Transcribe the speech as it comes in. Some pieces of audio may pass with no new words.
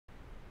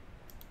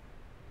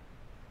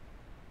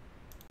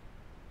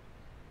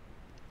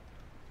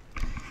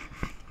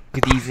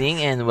Good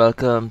evening and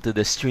welcome to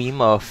the stream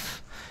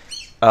of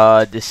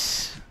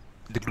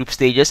the group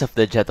stages of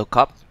the Jeto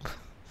Cup,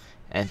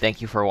 and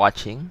thank you for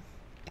watching.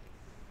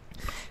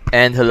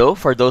 And hello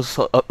for those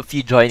of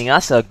you joining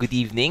us. Good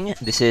evening.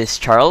 This is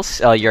Charles,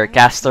 your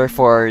caster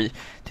for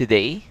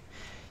today.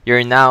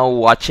 You're now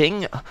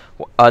watching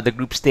the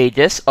group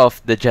stages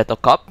of the Jeto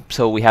Cup.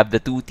 So we have the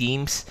two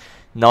teams,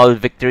 Null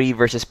Victory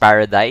versus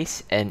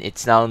Paradise, and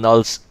it's now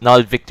Null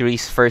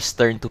Victory's first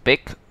turn to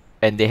pick,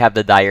 and they have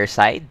the dire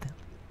side.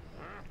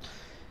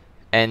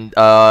 And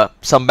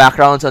some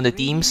backgrounds on the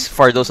teams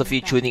for those of you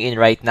tuning in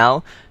right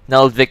now.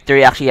 Null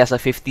Victory actually has a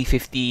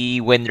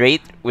 50-50 win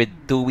rate with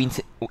two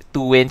wins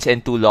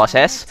and two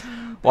losses,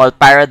 while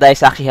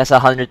Paradise actually has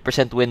a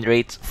 100% win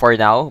rate for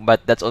now,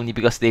 but that's only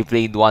because they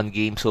played one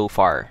game so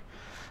far,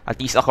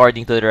 at least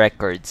according to the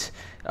records.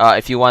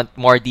 If you want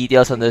more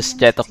details on this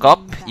Jeto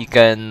Cup, you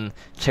can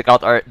check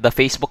out the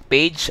Facebook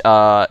page,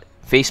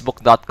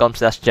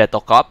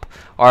 facebook.com/JetoCup,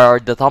 or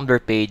the Tumblr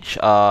page,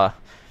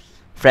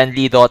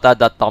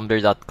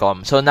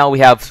 friendlydota.tumblr.com. So now we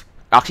have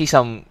actually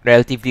some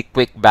relatively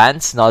quick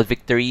bans. Null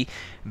Victory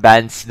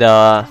bans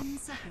the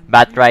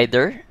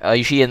Batrider,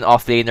 usually an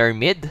offlaner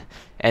mid,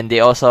 and they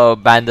also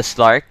ban the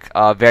Slark,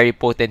 very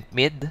potent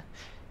mid.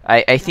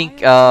 I think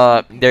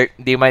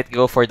they might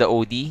go for the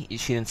OD,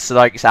 since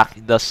Slark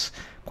actually does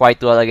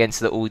quite well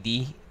against the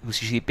OD,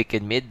 who's usually pick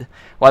in mid.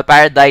 While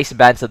Paradise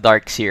bans the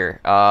Darkseer,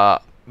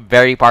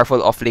 very powerful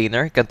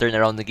offlaner, can turn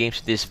around the games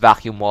with this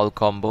vacuum wall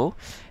combo.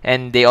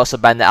 And they also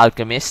ban the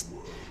Alchemist,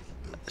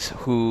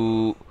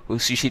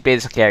 who's usually played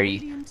as a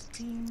carry.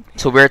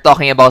 So we're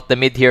talking about the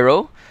mid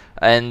hero,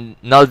 and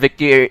Null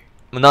Victory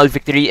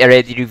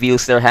already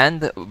reveals their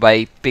hand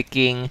by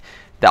picking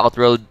the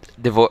Outworld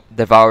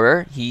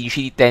Devourer. He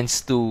usually tends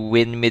to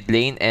win mid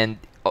lane, and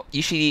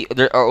usually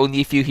there are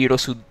only a few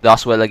heroes who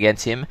does well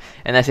against him.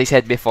 And as I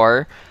said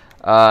before,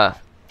 the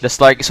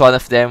Slark is one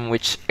of them,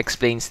 which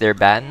explains their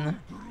ban.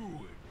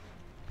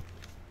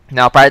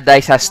 Now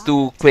Paradise has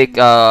two quick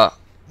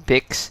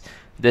picks,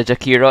 the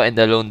Jakiro and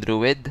the Lone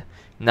Druid.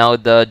 Now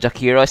the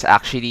Jakiro is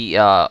actually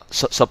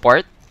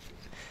support,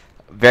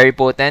 very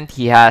potent.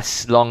 He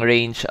has long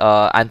range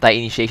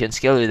anti-initiation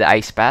skill with the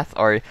Ice Path,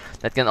 or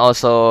that can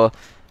also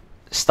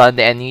stun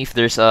the enemy if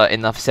there's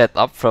enough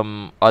setup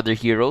from other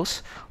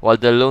heroes. While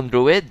the Lone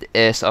Druid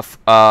is of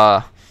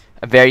a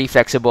very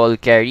flexible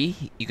carry.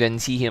 You can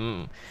see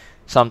him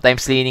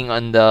sometimes laning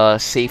on the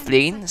safe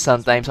lane,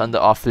 sometimes on the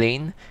off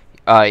lane.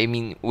 I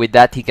mean, with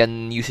that, he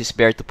can use his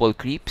bear to pull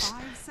creeps.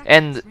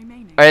 And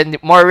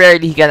more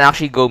rarely, he can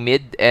actually go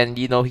mid. And,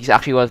 you know, he's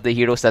actually one of the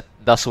heroes that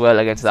does well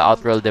against the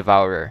Outworld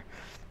Devourer.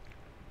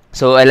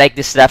 So, I like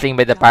this drafting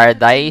by the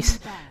Paradise.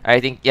 I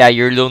think, yeah,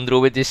 your Lone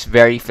Druid is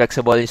very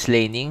flexible in his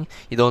laning.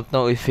 You don't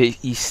know if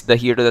he's the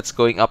hero that's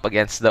going up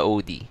against the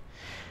OD.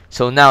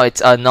 So, now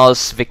it's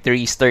Null's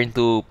Victory's turn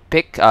to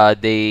pick.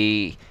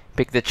 They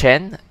pick the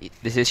Chen.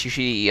 This is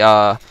usually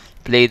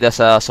played as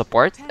a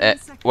support,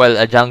 well,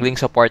 a jungling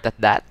support at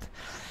that.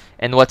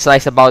 And what's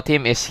nice about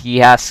him is he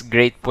has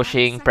great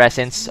pushing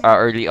presence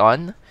early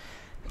on,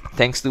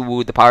 thanks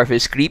to the power of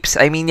his creeps.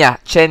 I mean, yeah,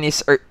 Chen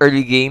is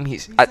early game.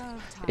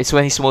 It's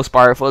when he's most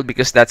powerful,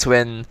 because that's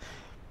when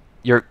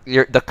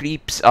the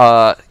creeps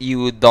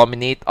you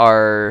dominate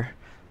are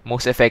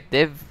most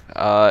effective.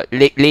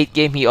 Late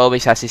game he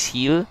always has his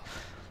heal,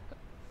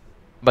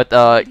 but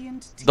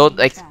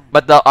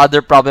but the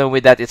other problem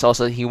with that is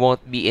also he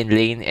won't be in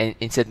lane and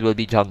instead will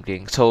be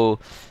jungling. So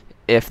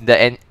if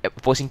the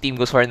opposing team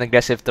goes for an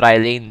aggressive tri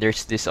lane,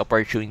 there's this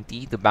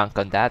opportunity to bank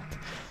on that.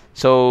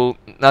 So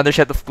another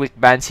set of quick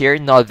bans here.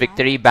 Null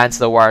Victory bans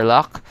the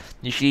Warlock,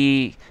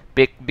 usually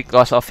picked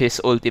because of his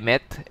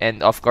ultimate,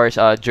 and of course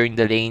during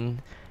the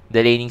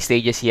laning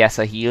stages he has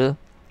a heal.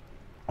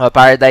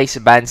 Paradise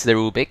bans the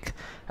Rubik,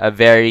 a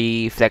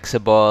very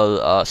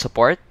flexible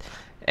support.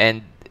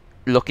 And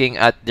looking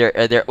at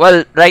their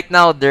well, right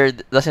now there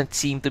doesn't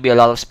seem to be a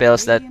lot of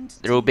spells that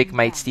Rubik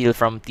might steal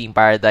from Team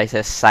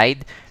Paradise's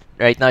side.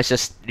 Right now it's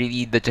just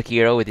really the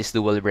Jakiro with his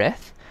dual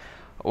breath.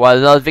 While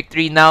Null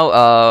Victory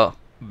now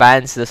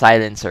bans the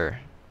Silencer.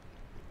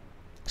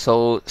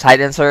 So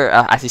Silencer,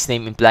 as his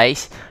name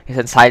implies, is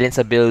a silence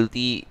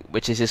ability,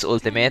 which is his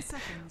ultimate,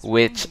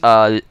 which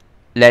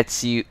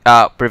lets you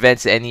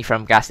prevents the enemy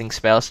from casting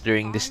spells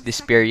during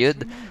this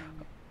period.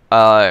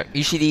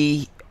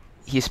 Usually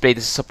he's played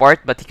as a support,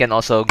 but he can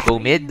also go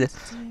mid.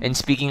 And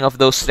speaking of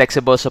those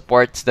flexible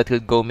supports that will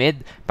go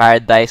mid,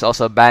 Paradise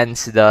also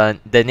bans the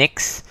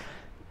Nyx.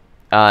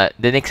 The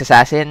Nyx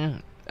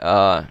Assassin.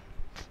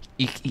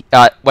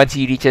 Once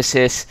he reaches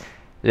his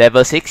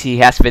level 6, he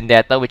has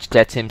Vendetta, which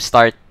lets him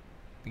start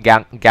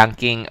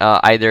ganking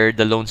either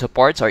the lone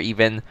supports or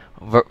even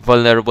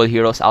vulnerable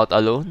heroes out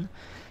alone.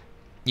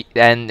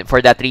 And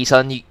for that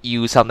reason,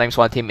 you sometimes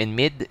want him in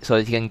mid so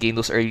that he can gain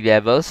those early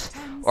levels.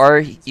 Or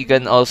you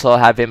can also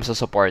have him as a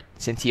support,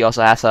 since he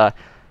also has a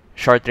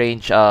short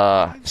range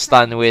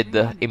stun with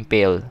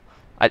Impale.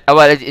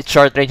 Well, it's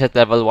short range at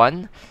level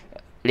 1.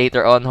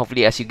 Later on,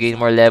 hopefully, as you gain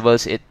more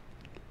levels,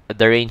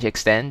 the range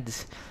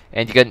extends.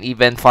 And you can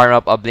even farm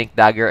up a Blink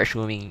Dagger,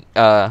 assuming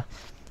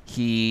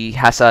he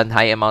has a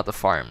high amount of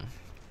farm.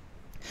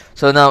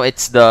 So now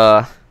it's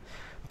the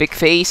pick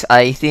phase.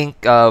 I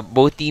think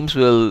both teams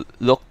will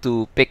look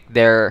to pick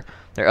their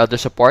other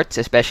supports,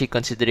 especially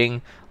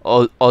considering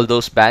all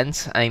those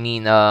bans. I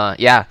mean,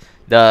 yeah,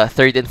 the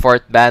third and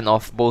fourth ban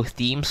of both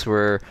teams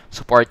were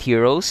support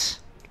heroes.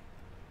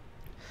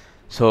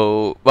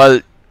 So, well,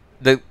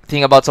 the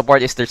thing about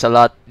support is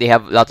they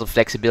have lots of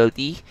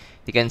flexibility.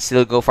 They can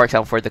still go, for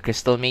example, for the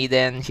Crystal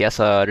Maiden. She has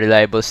a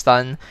reliable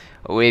stun.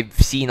 We've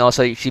seen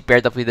also she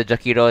paired up with the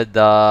Jakiro,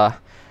 the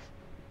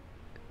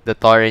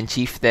Tauren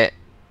Chieftain,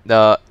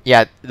 the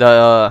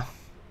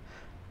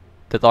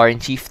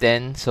Tauren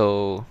Chieftain.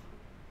 So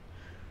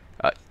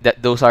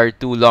that those are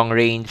two long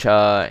range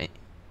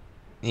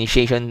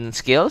initiation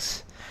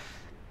skills.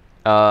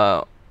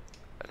 Uh,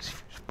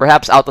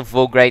 Perhaps out of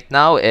vogue right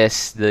now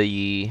is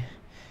the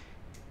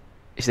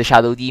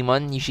Shadow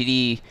Demon.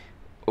 Usually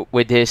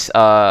with his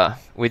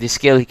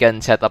skill he can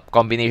set up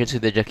combinations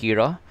with the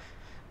Jakiro.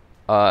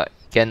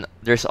 Can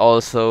There's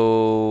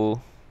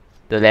also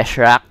the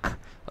Leshrac.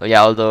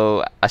 Yeah,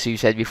 although as you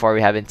said before,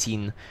 we haven't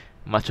seen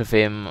much of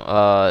him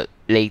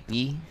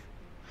lately.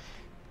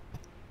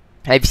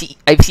 I've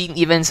seen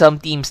even some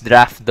teams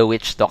draft the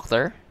Witch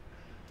Doctor.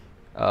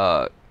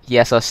 He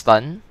has a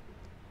stun.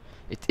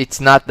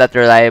 It's not that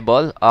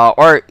reliable.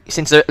 Or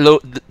since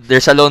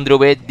there's a Lone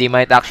Druid, they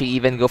might actually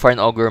even go for an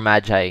Ogre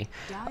Magi.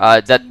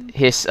 That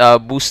his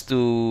boost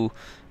to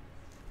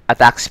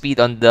attack speed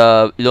on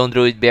the Lone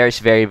Druid Bear is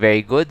very,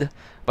 very good.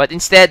 But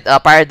instead,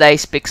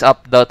 Paradise picks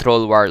up the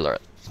Troll Warlord.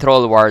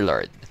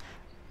 Warlord.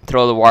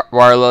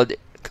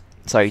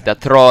 Sorry, the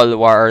Troll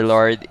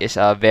Warlord is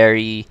a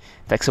very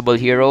flexible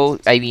hero.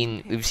 I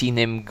mean, we've seen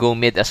him go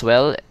mid as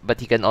well,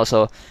 but he can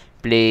also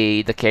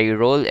play the carry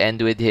role,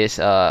 and with his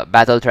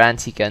battle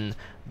trance, he can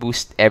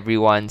boost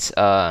everyone's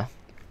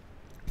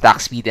attack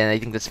speed, and I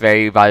think that's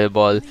very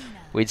valuable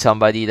with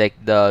somebody like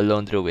the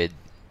Lone Druid.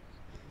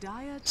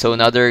 So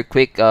another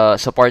quick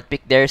support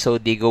pick there. So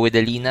they go with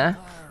the Lina,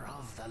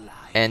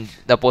 and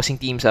the opposing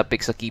teams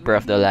picks a Keeper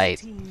of the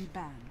Light.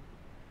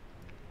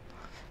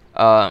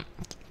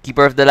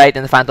 Keeper of the Light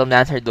and the Phantom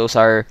Lancer, those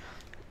are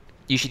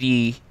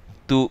usually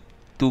two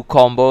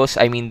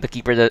combos. I mean, the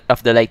Keeper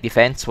of the Light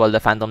defense while the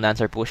Phantom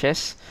Lancer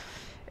pushes,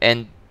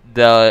 and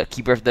the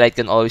Keeper of the Light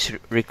can always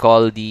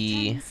recall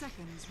the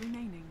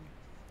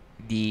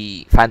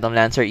Phantom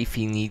Lancer if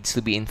he needs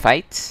to be in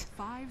fights.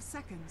 5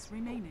 seconds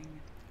remaining.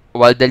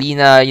 While the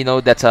Lina,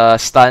 that's a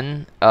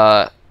stun.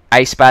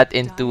 Ice Path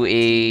into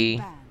a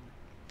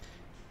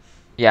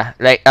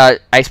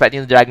Ice Path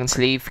into Dragon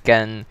Slave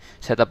can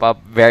set up a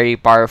very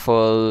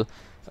powerful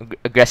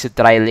aggressive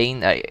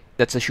tri-lane.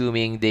 That's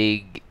assuming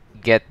they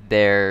get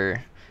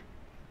their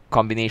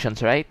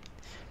combinations right.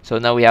 So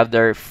now we have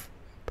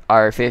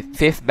our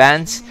fifth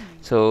bans.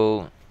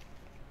 So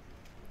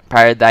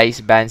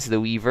Paradise bans the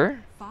Weaver.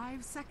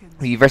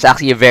 Weaver's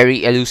actually a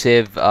very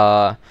elusive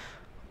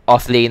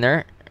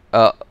offlaner,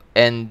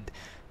 and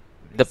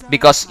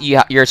because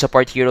your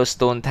support heroes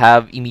don't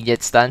have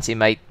immediate stuns, it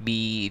might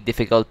be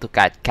difficult to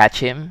catch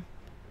him.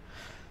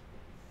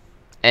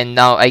 And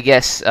now I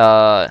guess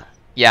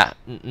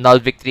Null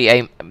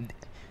Victory.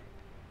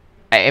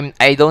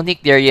 I don't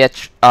think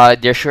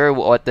they're sure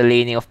what the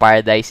laning of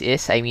Paradise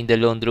is. I mean, the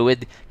Lone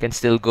Druid can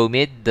still go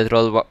mid. The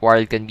Troll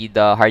Warlord can be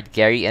the hard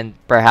carry, and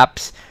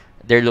perhaps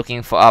they're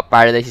looking for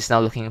Paradise is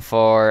now looking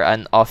for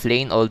an off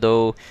lane.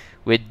 Although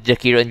with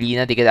Jakiro and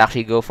Lina, they could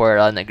actually go for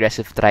an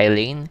aggressive tri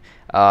lane.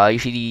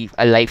 Usually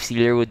a Life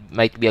Stealer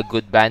might be a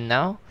good ban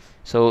now.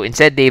 So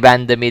instead they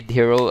ban the mid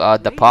hero,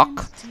 the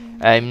Puck.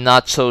 I'm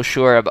not so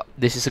sure about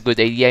this is a good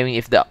idea. I mean,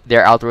 if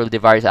their Outworld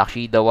Devour is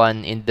actually the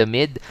one in the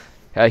mid,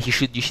 he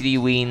should usually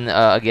win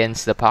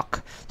against the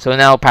Puck. So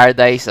now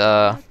Paradise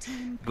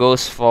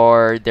goes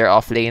for their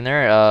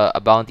offlaner, a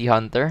Bounty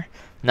Hunter.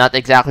 Not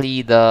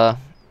exactly the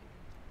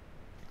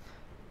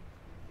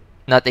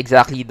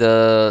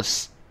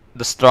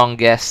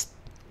strongest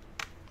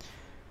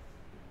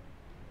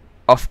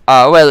of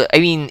well, I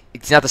mean,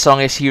 it's not the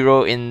strongest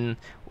hero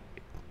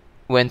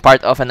when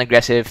part of an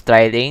aggressive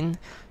tri lane.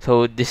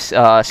 So this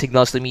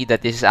signals to me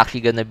that this is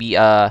actually gonna be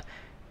a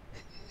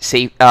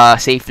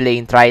safe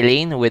lane tri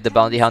lane with the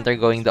Bounty Hunter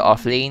going the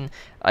off lane.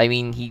 I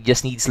mean, he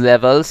just needs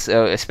levels,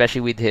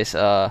 especially with his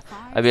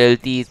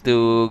ability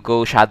to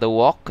go Shadow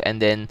Walk,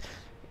 and then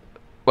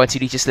once he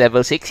reaches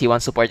level 6, he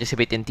wants to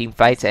participate in team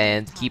fights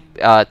and keep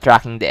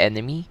tracking the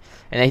enemy.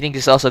 And I think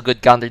this is also a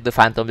good counter to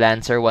Phantom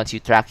Lancer. Once you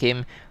track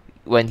him,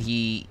 when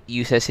he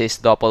uses his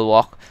Doppel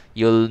Walk,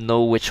 you'll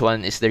know which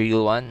one is the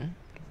real one.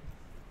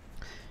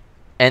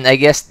 And I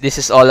guess this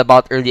is all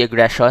about early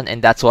aggression,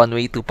 and that's one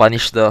way to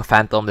punish the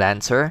Phantom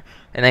Lancer.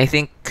 And I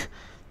think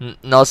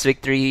Null's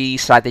victory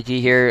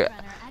strategy here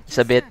is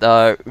a bit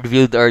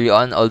revealed early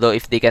on, although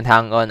if they can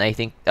hang on, I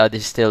think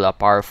this is still a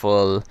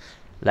powerful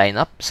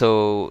lineup.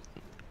 So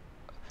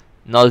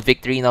Null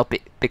Victory now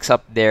picks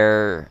up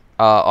their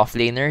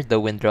offlaner, the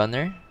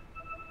Windrunner.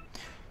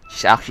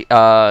 She's actually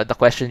the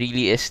question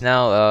really is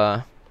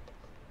now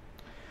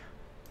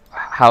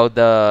how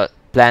the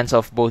plans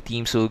of both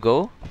teams will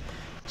go.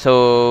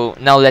 So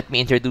now let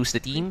me introduce the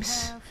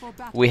teams. Prepare for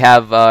battle. We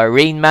have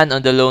Rainman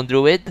on the Lone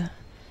Druid,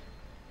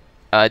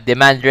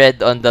 Demand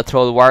Red on the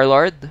Troll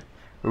Warlord,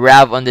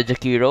 Rav on the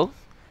Jakiro,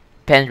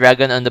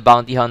 Pendragon on the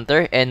Bounty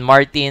Hunter, and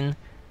Martin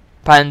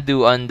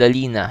Pandu on the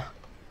Lina.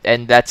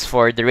 And that's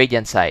for the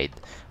Radiant side.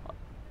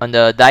 On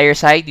the Dire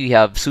side, we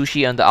have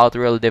Sushi on the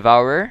Outworld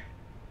Devourer,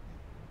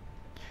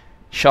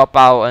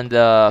 Shopao on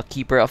the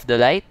Keeper of the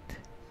Light,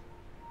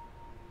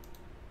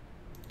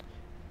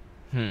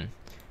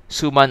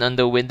 Suman on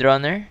the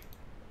Windrunner,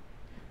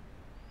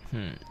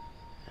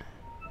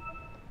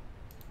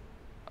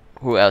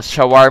 who else?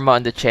 Shawarma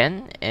on the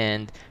Chen,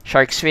 and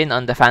Shark Swin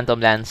on the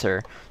Phantom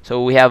Lancer.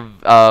 So we have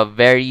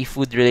very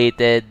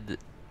food-related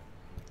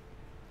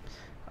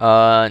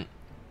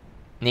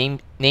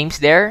names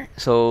there.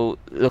 So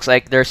looks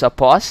like there's a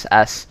pause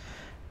as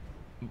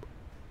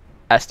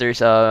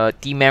there's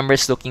team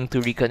members looking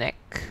to reconnect.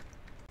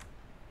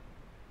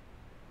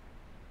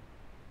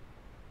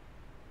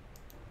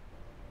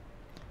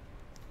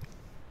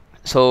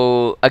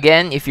 So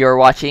again, if you're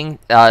watching,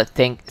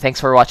 thanks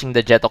for watching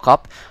the Jeto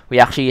Cup. We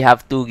actually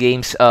have 2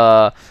 games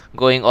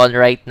going on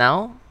right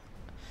now,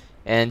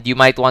 and you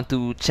might want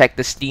to check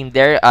the stream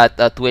there at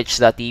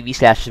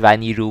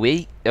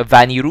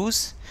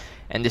twitch.tv/Vanirus.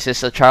 And this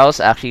is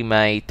Charles. Actually,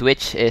 my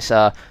Twitch is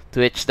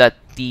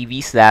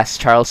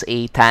twitch.tv/Charles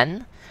A.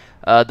 Tan.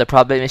 The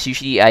problem is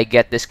usually I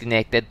get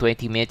disconnected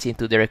 20 minutes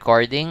into the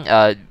recording,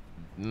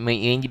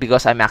 mainly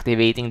because I'm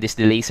activating this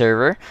delay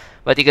server.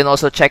 But you can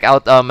also check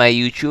out my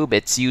YouTube.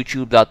 It's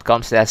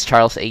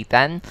youtube.com/Charles A.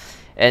 Tan.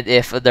 And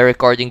if the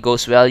recording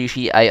goes well,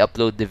 usually I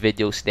upload the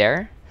videos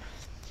there.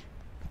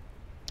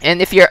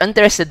 And if you're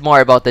interested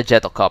more about the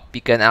Jeto Cup,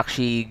 you can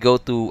actually go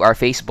to our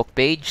Facebook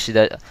page,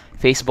 the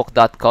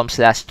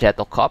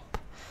facebook.com/Jeto Cup,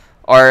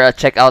 or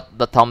check out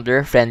the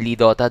Tumblr,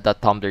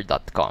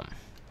 friendlydota.tumblr.com.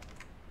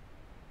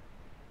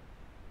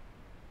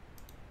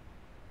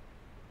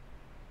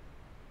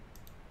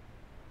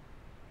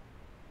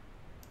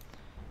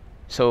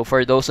 So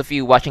for those of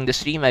you watching the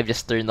stream, I've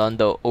just turned on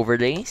the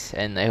overlays,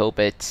 and I hope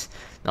it's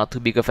not too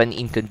big of an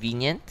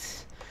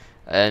inconvenience.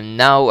 And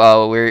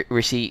now we're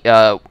see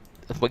the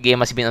game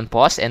has been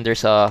unpaused, and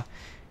there's a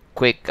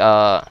quick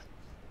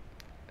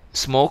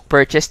smoke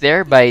purchase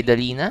there by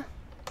Dalina.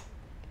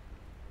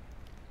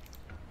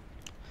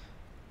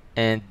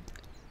 And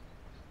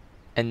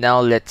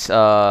now let's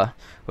well,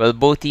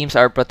 both teams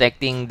are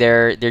protecting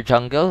their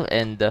jungle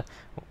and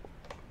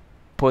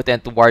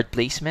potent ward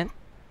placement.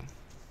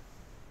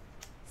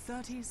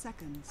 30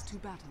 seconds to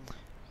battle.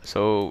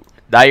 So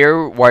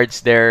Dire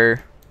wards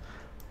their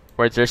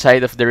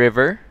side of the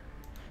river,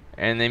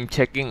 and I'm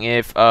checking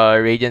if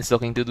Radiant's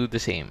looking to do the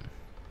same.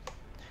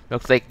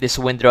 Looks like this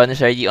Windrunner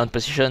is already on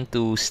position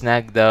to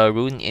snag the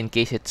rune in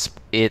case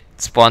it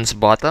spawns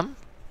bottom.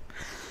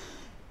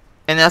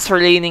 And as for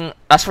the laning,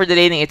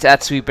 it's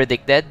as we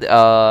predicted.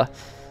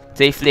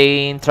 Safe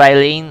lane, tri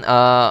lane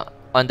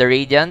on the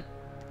Radiant,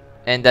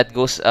 and that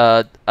goes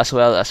as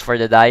well as for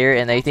the Dire.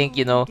 And I think,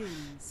 you know,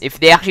 if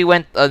they actually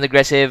went on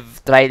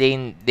aggressive tri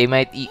lane, they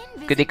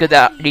could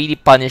really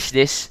punish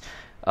this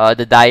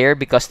the Dire,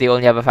 because they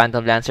only have a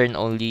Phantom Lancer and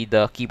only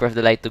the Keeper of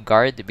the Light to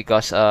guard,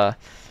 because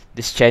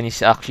this Chen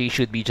is actually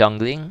should be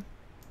jungling.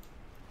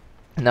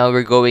 Now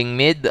we're going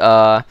mid.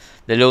 The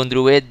Lone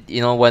Druid,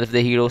 you know, one of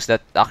the heroes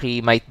that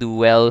actually might do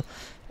well,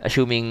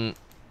 assuming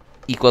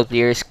equal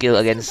player skill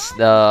against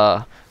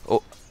the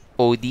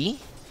OD,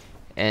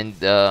 and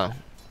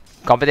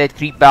competent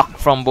creep back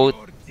from both,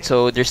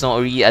 so there's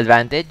no real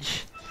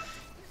advantage.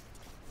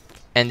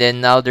 And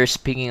then now there's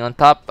pinging on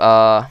top.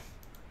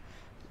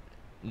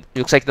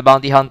 Looks like the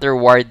Bounty Hunter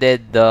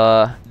warded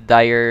the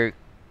Dire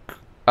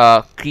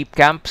creep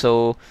camp,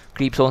 so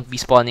creeps won't be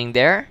spawning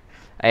there.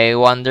 I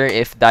wonder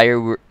if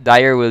Dire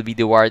will be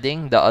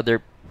dewarding. The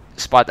other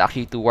spot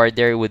actually to ward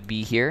there would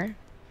be here.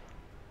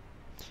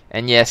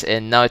 And yes,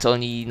 and now it's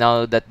only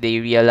now that they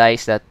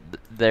realize that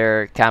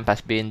their camp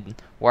has been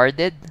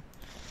warded.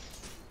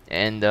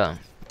 And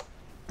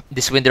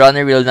this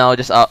Windrunner will now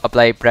just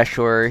apply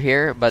pressure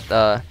here, but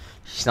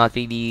she's not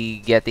really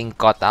getting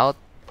caught out.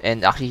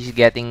 And actually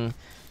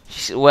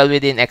she's well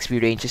within XP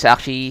range. She's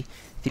actually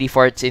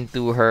 3/4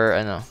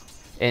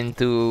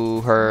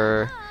 into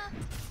her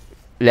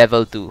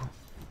level 2.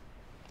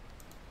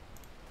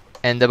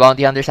 And the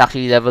Bounty Hunter is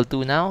actually level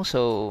 2 now,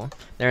 so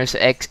there's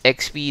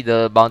XP,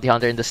 the Bounty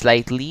Hunter in the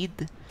slight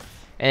lead.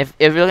 And if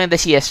you're looking at the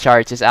CS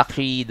charts, it's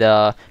actually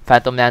the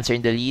Phantom Lancer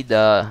in the lead.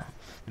 The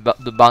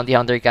Bounty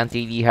Hunter can't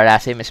really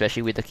harass him,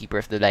 especially with the Keeper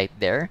of the Light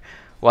there.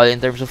 While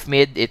in terms of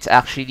mid, it's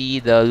actually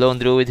the Lone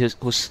Druid who's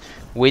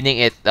winning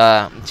it,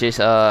 which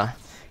is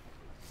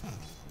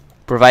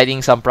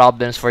providing some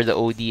problems for the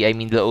OD. I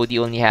mean, the OD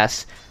only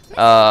has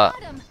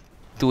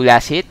 2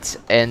 last hits,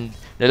 and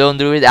the Lone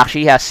Druid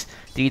actually has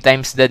 3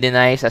 times the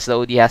denies as the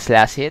OD has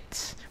last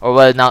hits. Or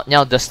well,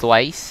 now just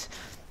twice.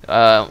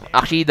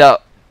 Actually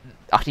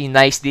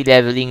nicely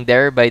leveling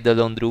there by the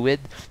Lone Druid.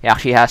 He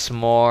actually has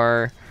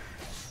more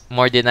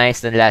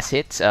denies than last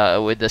hits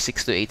with the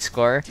 6 to 8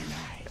 score.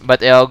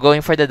 But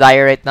going for the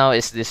Dire right now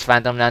is this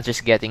Phantom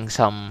Lancer's getting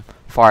some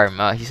farm.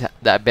 He's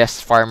the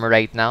best farmer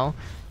right now.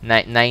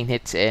 Nine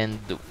hits and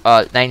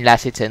 9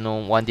 last hits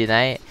and 1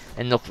 deny.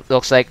 And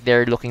looks like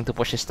they're looking to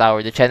push his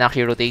tower. The Chen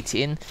actually rotates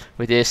in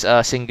with his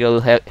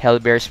single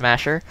Hellbear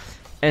Smasher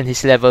and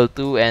his level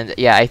 2. And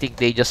yeah, I think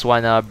they just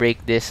wanna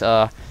break this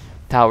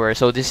tower.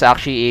 So this is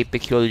actually a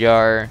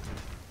peculiar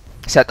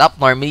setup.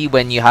 Normally,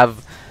 when you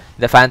have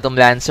the Phantom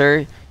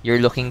Lancer, you're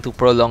looking to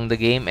prolong the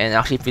game. And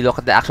actually, if you look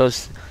at the actual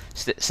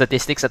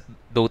statistics at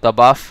Dota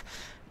Buff,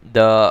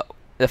 the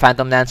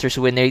Phantom Lancer's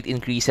win rate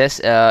increases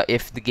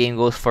if the game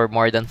goes for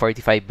more than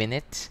 45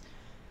 minutes.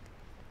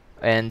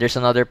 And there's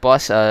another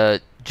pause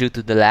due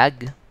to the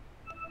lag.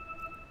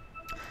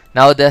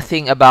 Now, the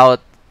thing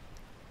about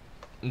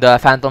the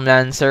Phantom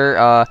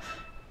Lancer,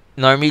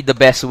 normally the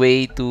best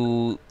way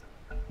to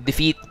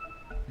defeat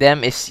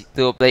them is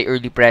to apply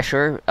early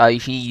pressure.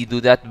 Usually you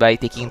do that by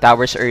taking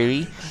towers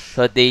early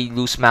so that they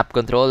lose map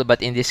control.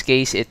 But in this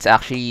case, it's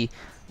actually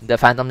the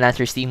Phantom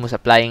Lancer's team who's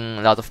applying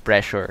a lot of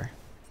pressure.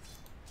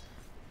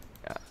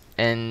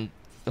 And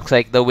looks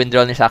like the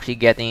Windrunner is actually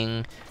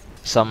getting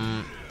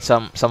some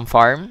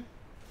farm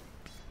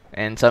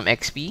and some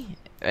XP.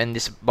 And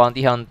this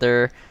Bounty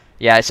Hunter,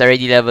 yeah, it's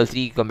already level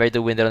 3 compared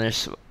to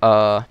Windrunner's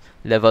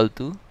level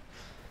 2.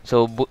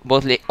 So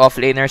both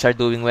offlaners are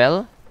doing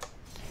well.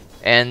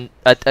 And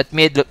at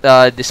mid,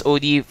 this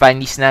OD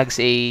finally snags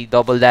a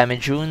double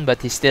damage rune,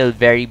 but he's still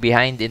very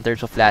behind in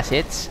terms of last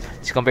hits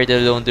compared to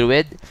the Lone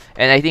Druid.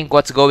 And I think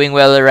what's going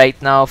well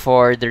right now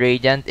for the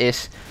Radiant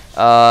is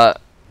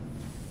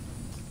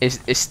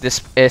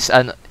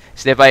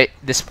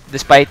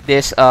despite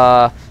this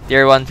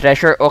tier 1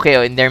 treasure.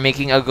 Okay, and they're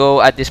making a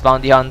go at this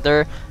Bounty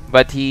Hunter,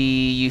 but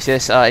he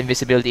uses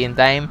invisibility in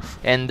time,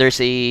 and there's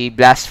a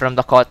blast from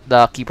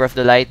the Keeper of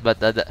the Light, but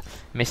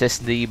misses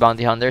the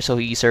Bounty Hunter, so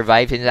he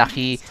survives. He's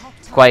actually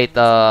quite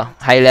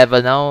high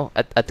level now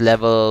at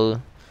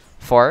level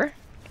 4.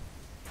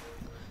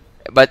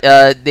 But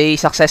he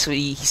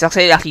successfully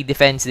actually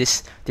defends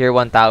this tier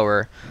 1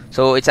 tower.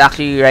 So it's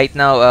actually right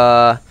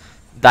now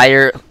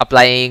Dire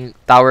applying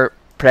tower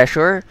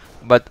pressure,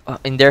 but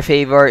in their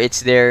favor,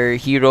 it's their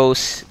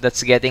heroes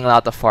that's getting a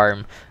lot of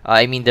farm.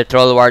 I mean, the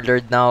Troll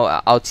Warlord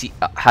now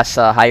has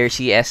a higher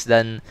CS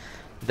than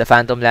the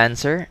Phantom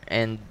Lancer,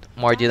 and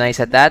more denies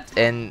at that,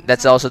 and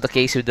that's also the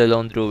case with the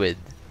Lone Druid.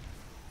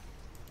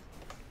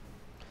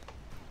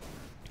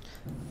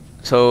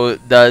 So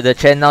the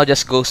Chen now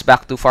just goes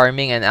back to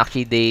farming, and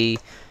actually they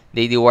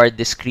reward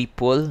this creep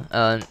pull.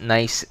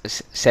 Nice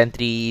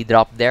sentry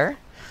drop there,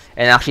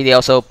 and actually they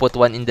also put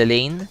one in the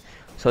lane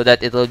so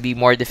that it will be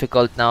more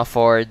difficult now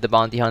for the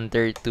Bounty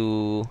Hunter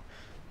to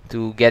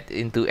get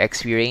into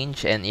XP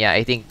range. And yeah,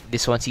 I think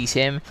this one sees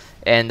him,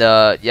 and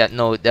yeah,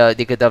 no,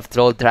 they could have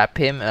troll trap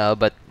him,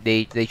 but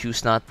they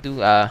choose not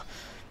to.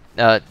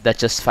 That's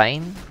just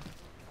fine.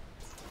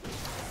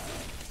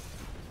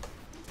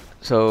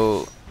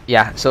 So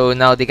yeah, so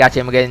now they catch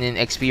him again in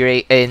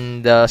XP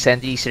in the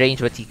sentry's range,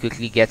 but he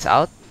quickly gets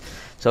out.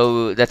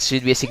 So that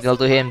should be a signal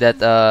to him that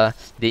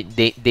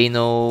they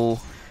know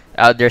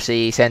there's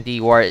a sentry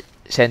ward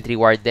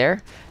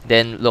there.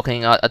 Then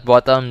looking out at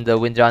bottom, the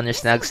Windrunner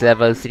snags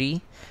level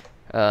 3.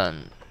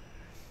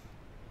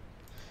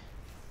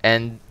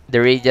 And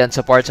the Radiant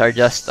supports are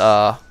just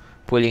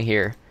pulling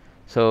here.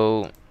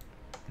 So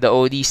the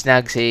OD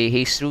snags a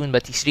haste rune,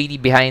 but he's really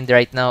behind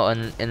right now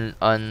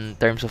on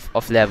terms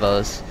of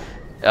levels.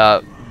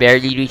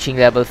 Barely reaching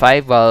level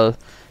 5, while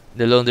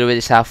the Lone Druid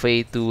is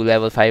halfway to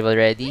level 5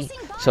 already.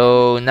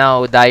 So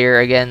now Dire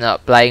again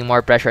applying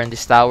more pressure on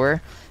this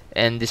tower.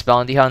 And this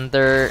Bounty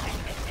Hunter,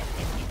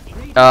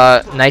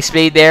 nice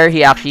play there.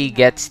 He actually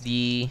gets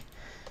the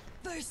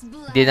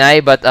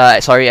deny, but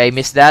sorry, I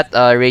missed that.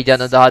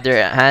 Radiant on the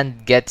other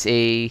hand gets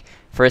a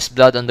first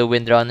blood on the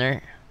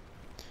Windrunner.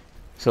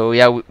 So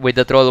yeah, with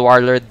the Troll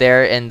Warlord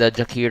there and the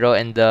Jakiro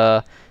and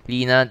the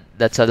Lina,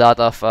 that's a lot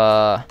of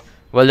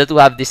well, the two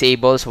have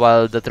disables,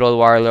 while the Troll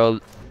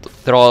Warlord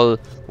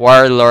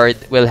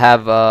will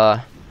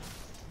have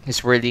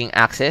his whirling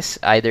access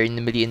either in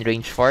the melee in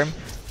range form.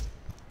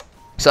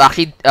 So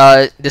actually,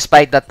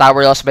 despite that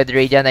tower loss by the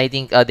Radiant, I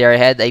think they're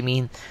ahead. I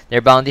mean,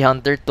 their Bounty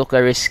Hunter took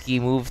a risky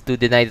move to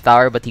deny the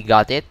tower, but he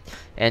got it,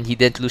 and he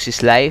didn't lose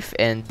his life.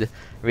 And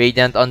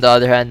Radiant, on the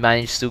other hand,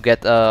 managed to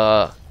get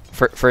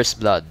first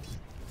blood.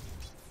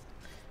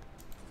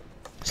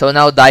 So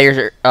now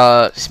Dire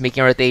is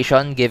making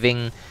rotation,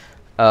 giving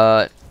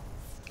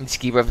this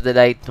Keeper of the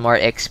Light more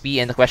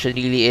XP, and the question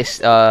really is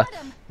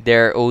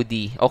their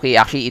OD. Okay,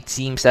 actually, it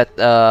seems that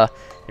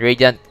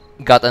Radiant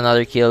got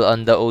another kill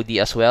on the OD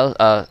as well.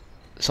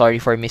 Sorry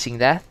for missing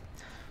that.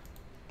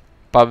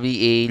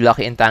 Probably a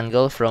lucky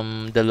entangle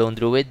from the Lone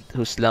Druid,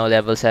 who's now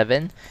level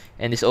 7.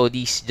 And this OD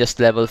is just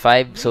level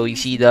 5. So you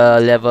see the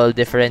level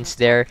difference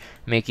there,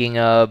 making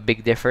a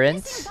big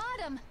difference.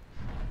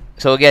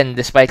 So again,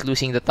 despite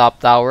losing the top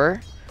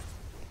tower,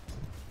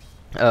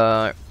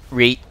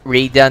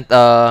 Radiant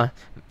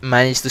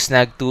managed to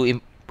snag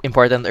 2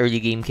 important early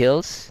game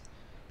kills.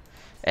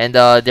 And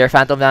their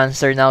Phantom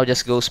Lancer now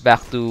just goes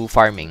back to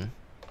farming.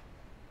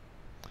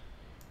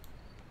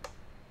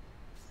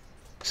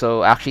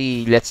 So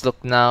actually, let's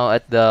look now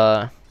at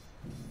the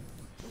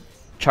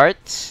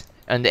charts.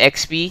 On the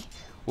XP,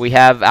 we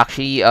have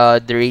actually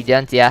the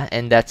Radiant, yeah,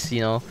 and that's,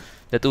 you know,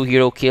 the 2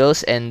 hero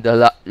kills and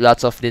the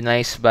lots of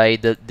denies by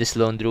this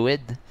lone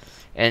druid.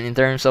 And in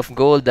terms of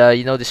gold,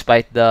 you know,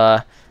 despite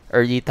the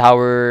early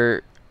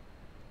tower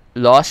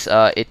loss,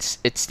 it's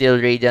still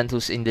Radiant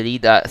who's in the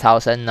lead.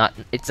 1,000, not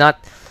it's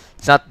not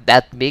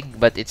that big,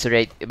 but it's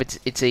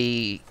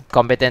a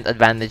competent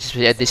advantage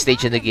especially at this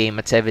stage in the game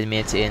at 7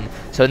 minutes in.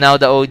 So now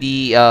the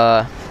OD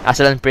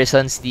Aslan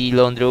prisons the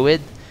lone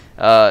druid.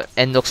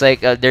 And looks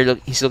like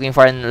he's looking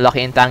for an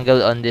lucky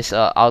entangle on this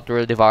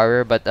Outworld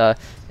Devourer, but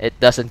it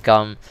doesn't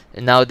come.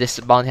 And now this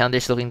bounty hunter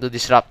is looking to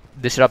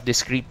disrupt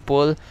this creep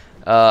pool.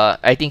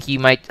 I think he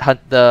might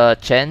hunt the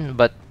Chen,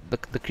 but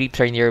the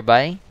creeps are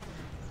nearby.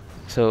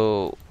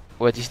 So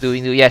what he's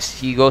doing? Yes,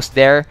 he goes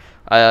there.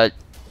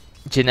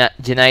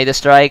 Deny the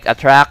strike, a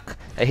track,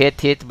 a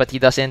hit, but he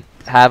doesn't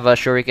have a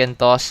shuriken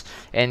toss,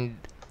 and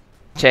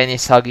Chen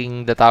is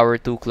hugging the tower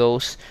too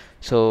close,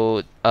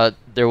 so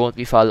there won't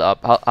be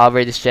follow-up.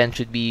 However, this Chen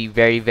should be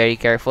very, very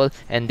careful,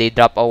 and they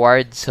drop a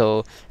ward,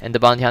 so, and the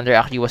bounty hunter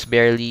actually was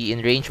barely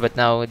in range, but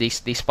now they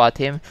spot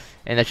him,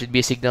 and that should be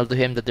a signal to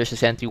him that there's a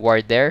sentry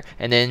ward there.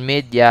 And then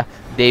mid, yeah,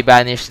 they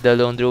banish the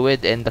lone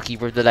druid, and the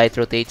keeper of the light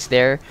rotates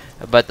there,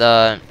 but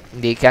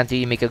they can't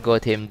really make a go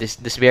at him.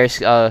 This bear's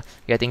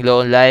getting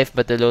low on life,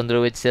 but the lone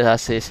druid still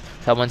has his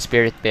summon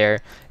spirit bear.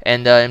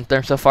 And in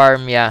terms of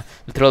farm, yeah,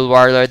 the troll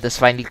warlord has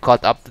finally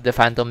caught up to the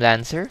phantom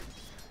lancer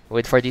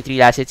with 43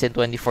 last hits and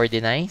 24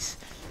 denies,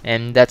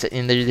 and that's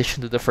in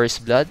addition to the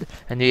first blood.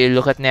 And you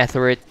look at net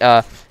worth,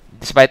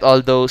 despite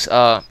all those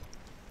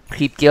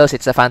creep kills,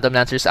 it's the phantom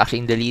lancer's actually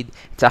in the lead.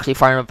 It's actually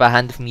farm up a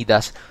hand of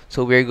Midas,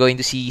 so we're going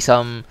to see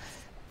some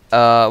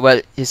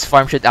well, his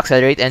farm should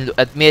accelerate. And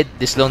at mid,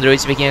 this lone druid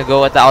is making a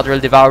go at the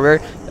Outworld Devourer.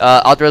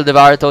 Outworld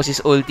Devourer throws his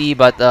ulti,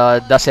 but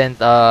doesn't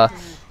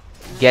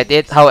get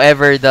it.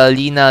 However, the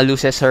Lina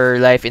loses her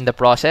life in the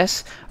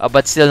process,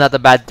 but still not a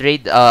bad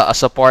trade. A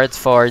support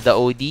for the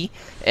OD,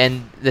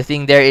 and the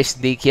thing there is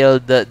they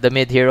killed the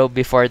mid hero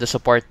before the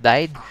support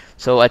died.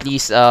 So at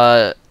least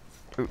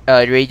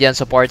Radiant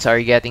supports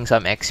are getting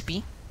some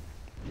XP.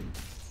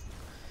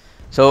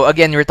 So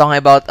again, we're talking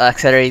about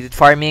accelerated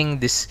farming.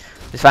 This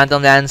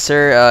Phantom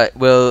Lancer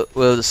will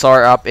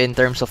soar up in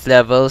terms of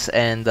levels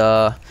and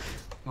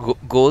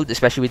gold,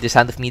 especially with the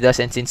Hand of Midas,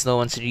 and since no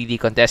one's really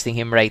contesting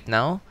him right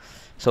now,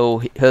 so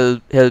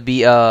he'll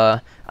be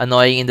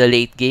annoying in the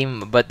late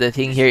game. But the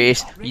thing here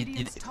is,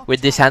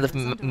 with this Hand of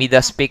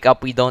Midas pick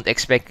up, we don't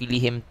expect really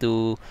him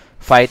to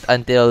fight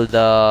until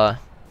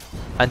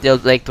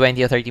like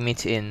 20 or 30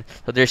 minutes in.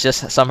 So there's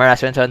just some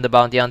harassment on the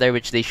bounty hunter,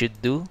 which they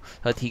should do,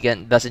 so that he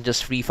doesn't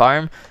just free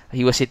farm.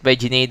 He was hit by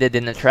Jinated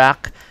in the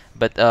track,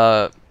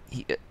 but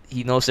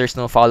he knows there's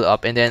no follow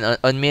up. And then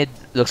on mid,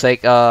 looks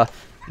like the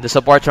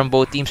support from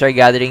both teams are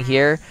gathering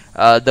here.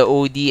 The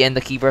OD and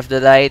the Keeper of the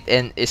Light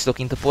and is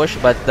looking to push,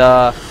 but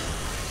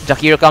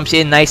Jakiro comes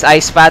in, nice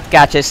ice path,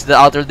 catches the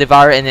Outworld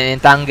Devourer and then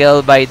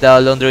entangled by the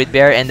Lone Druid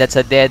Bear, and that's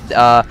a dead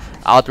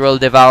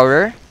Outworld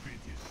Devourer.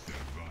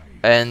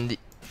 And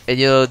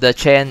you know, the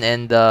Chen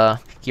and the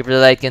Keeper of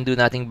the Light can do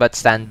nothing but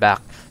stand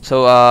back.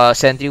 So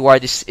Sentry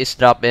Ward is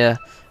dropped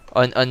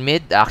on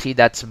mid. Actually,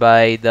 that's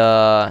by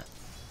the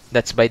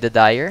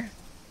Dire.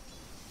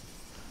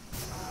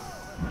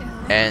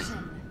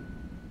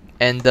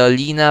 And the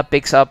Lina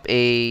picks up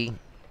an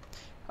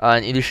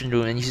illusion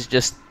rune, and he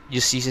just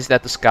uses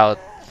that to scout.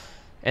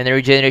 And the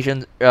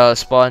regeneration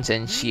spawns,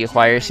 and she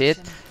acquires it.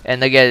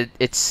 And again,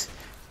 it's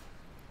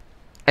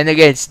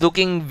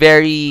looking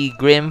very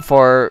grim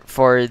for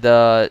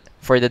the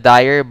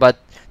Dire. But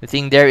the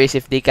thing there is,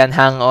 if they can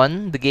hang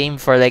on the game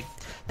for like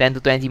 10 to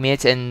 20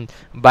 minutes and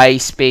buy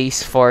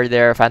space for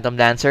their Phantom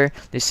Lancer,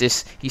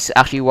 he's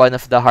actually one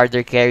of the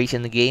harder carries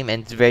in the game,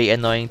 and it's very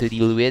annoying to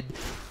deal with.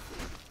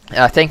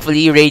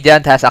 Thankfully,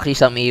 Radiant has actually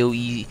some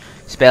AoE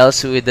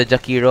spells with the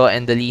Jakiro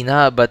and the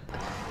Lina, but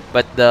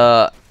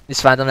this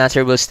Phantom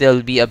Lancer will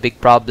still be a big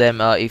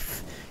problem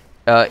if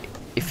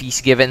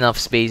he's given enough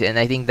space. And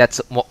I think that's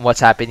what's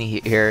happening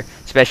here,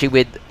 especially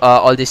with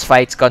all these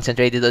fights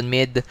concentrated on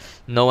mid.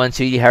 No one's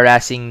really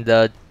harassing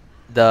the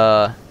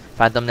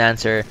Phantom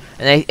Lancer,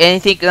 and I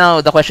think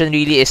now the question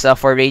really is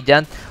for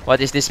Radiant,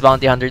 what is this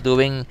bounty hunter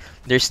doing?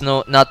 There's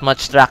not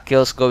much track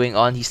kills going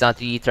on. He's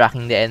not really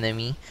tracking the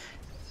enemy.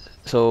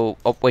 So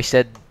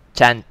wasted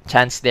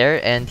chance there,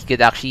 and he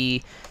could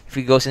actually, if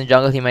he goes in the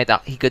jungle,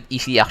 he could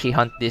easily actually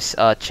hunt this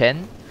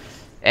Chen.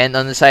 And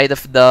on the side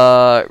of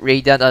the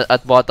Radiant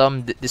at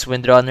bottom, this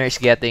Windrunner is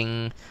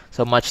getting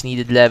some much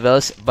needed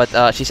levels,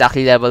 but she's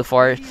actually level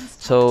 4.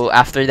 So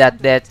after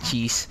that death,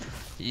 she's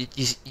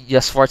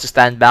just forced to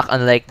stand back,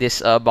 unlike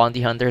this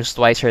bounty hunter who's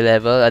twice her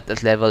level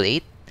at level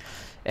 8.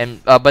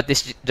 And but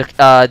this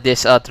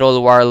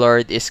troll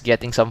warlord is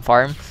getting some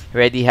farm. He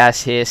already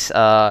has his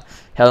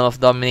Helm of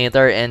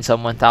Dominator and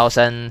some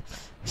 1000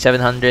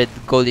 700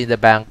 gold in the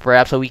bank.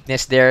 Perhaps a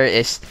weakness there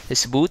is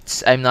his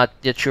boots. I'm not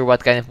yet sure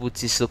what kind of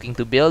boots he's looking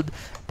to build.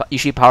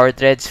 Usually power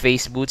treads,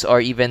 face boots, or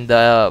even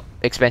the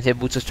expensive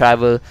boots of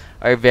travel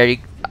are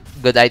very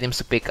good items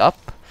to pick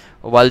up.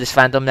 While this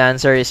Phantom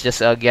Lancer is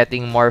just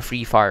getting more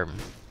free farm.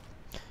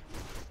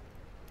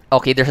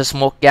 Okay, there's a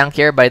smoke gank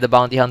here by the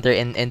Bounty Hunter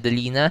and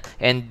Delina,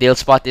 and they'll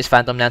spot this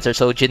Phantom Lancer.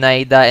 So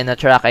Junaida and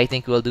Atrak, I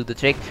think, will do the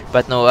trick,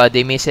 but no,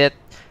 they miss it,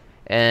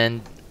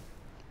 and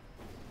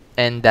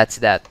that's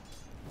that.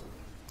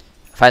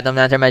 Phantom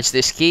Lancer manages to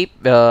escape.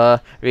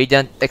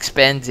 Radiant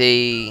expends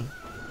a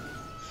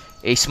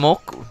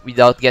smoke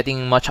without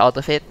getting much out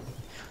of it.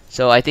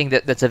 So I think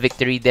that's a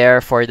victory there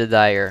for the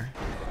Dire.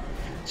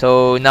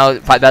 So now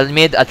battle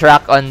mid,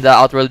 Atrak on the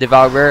Outworld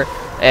Devourer,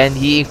 and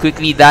he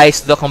quickly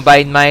dies to the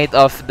combined might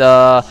of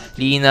the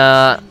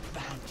Lina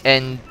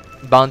and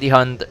Bounty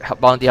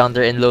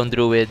Hunter and Lone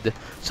Druid.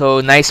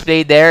 So nice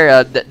play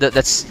there.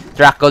 That's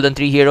Atrak Gold on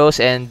 3 heroes,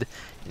 and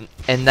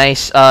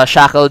nice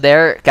shackle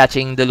there,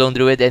 catching the Lone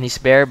Druid and his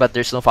bear, but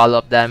there's no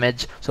follow-up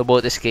damage, so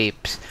both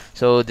escapes.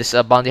 So this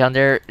Bounty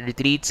Hunter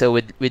retreats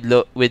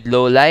with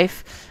low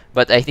life,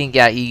 but I think,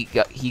 yeah,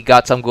 he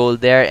got some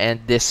gold there, and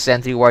this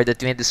Sentry Ward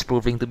Twin is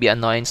proving to be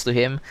annoyance to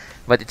him,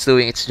 but it's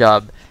doing its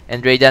job.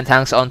 And Radiant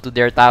hangs on to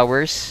their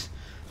towers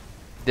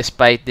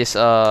despite this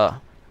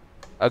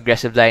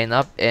aggressive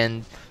lineup,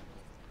 and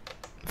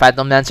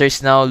Phantom Lancer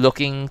is now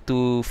looking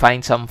to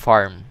find some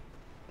farm.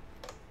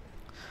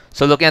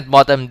 So looking at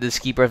bottom, the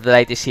Keeper of the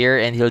Light is here,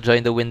 and he'll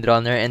join the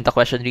Windrunner. And the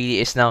question really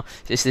is now,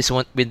 is this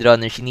one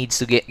Windrunner? She needs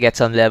to get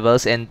some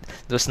levels, and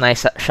it was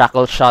nice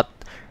shackle shot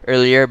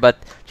earlier, but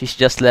she's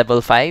just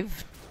level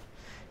 5.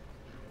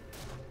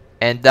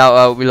 And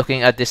now we're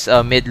looking at this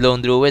mid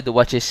Lone Druid.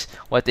 What is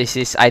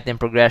his item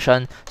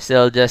progression?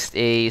 Still just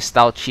a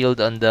stout shield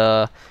on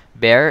the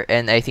bear,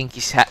 and I think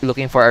he's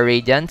looking for a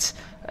Radiance.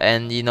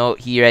 And you know,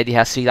 he already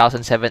has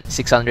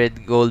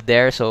 3,600 gold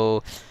there,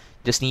 so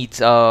just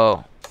needs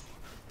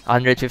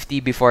 150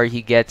 before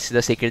he gets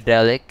the Sacred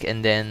Relic,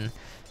 and then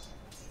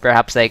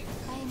perhaps like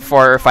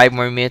 4 or 5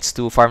 more minutes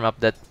to farm up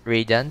that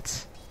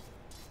Radiance.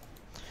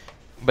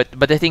 But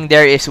the thing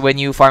there is, when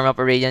you farm up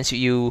a Radiance,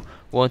 you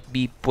won't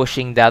be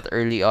pushing that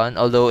early on,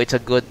 although it's a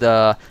good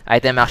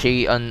item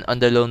actually on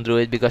the Lone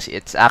Druid, because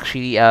it's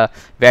actually a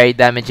very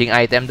damaging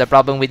item. The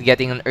problem with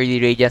getting an early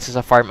Radiance as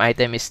a farm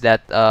item is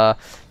that the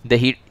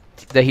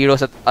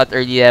heroes at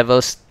early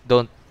levels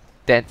don't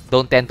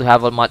tend to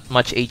have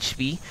much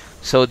HP,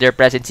 so their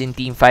presence in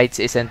team fights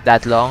isn't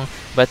that long.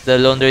 But the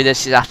Lone Druid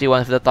is actually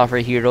one of the tougher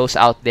heroes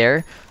out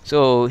there,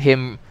 so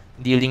him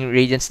dealing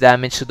Radiance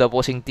damage to the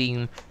opposing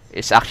team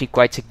is actually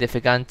quite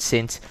significant,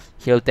 since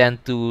he'll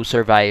tend to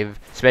survive,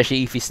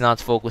 especially if he's not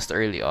focused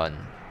early on.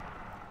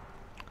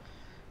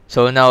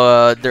 So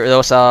now there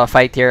was a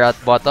fight here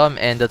at bottom,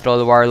 and the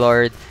Troll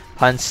Warlord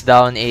hunts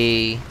down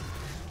a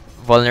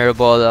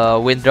vulnerable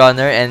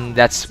Windrunner, and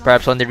that's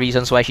perhaps one of the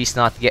reasons why she's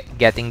not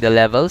getting the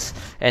levels.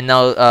 And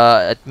now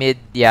at mid,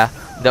 yeah,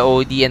 the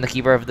OD and the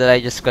Keeper of the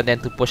Light just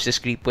content to push this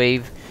creep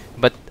wave,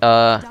 but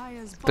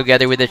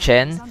together with the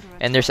Chen,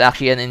 and there's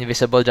actually an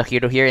invisible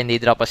Jakiro here, and they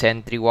drop a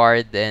Sentry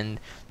Ward, and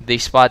they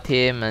spot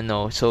him, and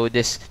no, so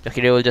this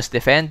Jakiro will just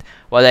defend,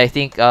 while I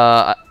think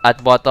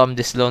at bottom,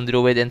 this Lone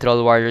Druid and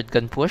Troll Warlord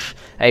can push.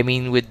 I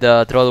mean, with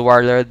the Troll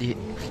Warlord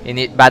in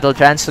it, Battle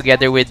Trance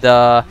together with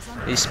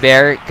his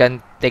bear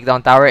can take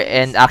down tower,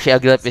 and actually a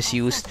glyph is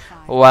used,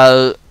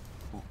 while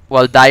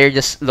Dire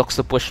just looks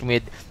to push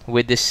mid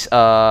with this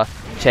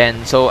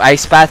Chen. So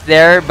Ice Path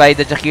there by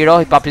the Jakiro,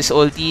 he pops his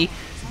ulti,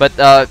 but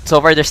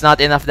so far there's not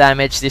enough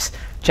damage. This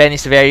Chen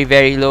is very,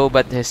 very low,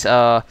 but his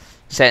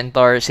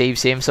Centaur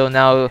saves him. So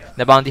now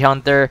the Bounty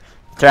Hunter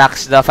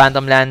tracks the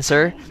Phantom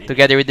Lancer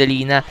together with the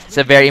Lina. It's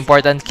a very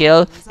important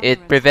kill.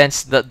 It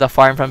prevents the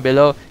farm from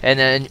below. And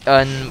then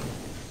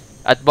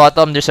at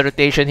bottom, there's a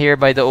rotation here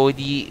by the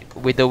OD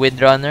with the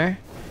Windrunner.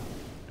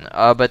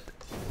 But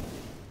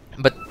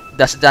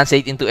doesn't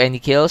translate into any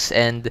kills,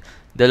 and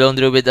the Lone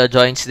Druid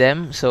joins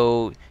them.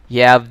 So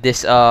you have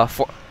this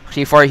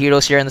actually 4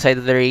 heroes here on the side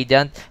of the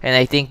Radiant, and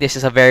I think this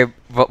is a very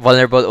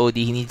vulnerable OD.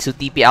 He needs to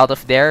TP out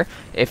of there.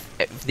 If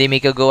they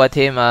make a go at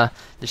him,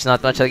 there's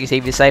not much that can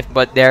save his life,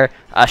 but they're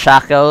a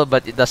shackle,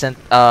 but it doesn't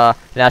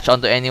latch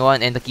onto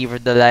anyone, and the Keeper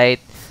of the Light.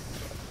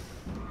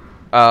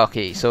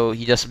 Okay, so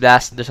he just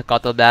blasts. There's a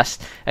Cuttle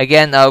Blast.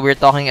 Again, we're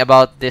talking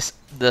about this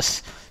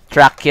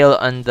track kill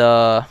on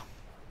the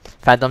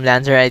Phantom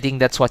Lancer. I think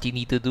that's what you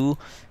need to do.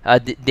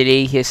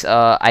 Delay his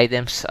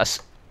items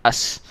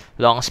as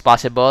long as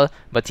possible,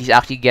 but he's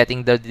actually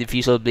getting the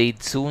Diffusal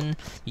Blade soon.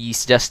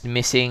 He's just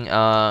missing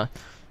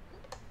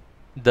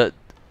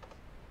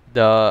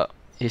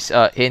his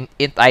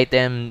int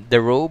item, the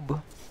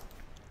robe.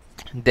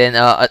 Then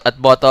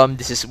at bottom,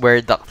 this is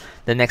where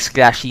the next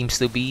clash seems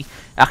to be.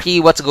 Actually,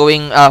 what's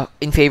going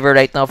in favor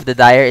right now of the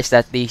Dire is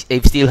that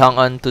they've still hung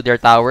on to their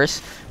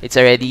towers. It's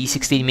already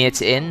 16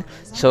 minutes in,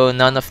 so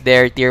none of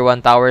their tier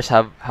 1 towers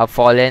have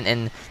fallen,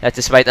 and that's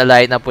despite a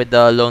lineup with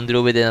the Lone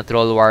Druid and a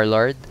Troll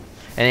Warlord.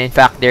 And in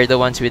fact, they're the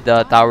ones with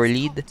the tower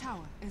lead.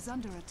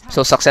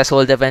 So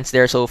successful defense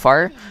there so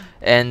far,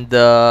 and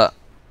the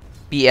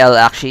PL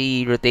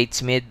actually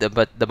rotates mid,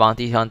 but the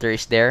bounty hunter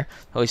is there,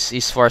 so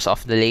he's forced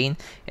off the lane,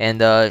 and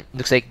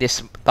looks like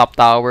this top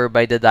tower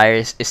by the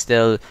Dire is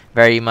still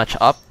very much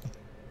up.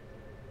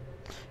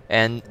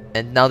 And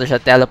now there's a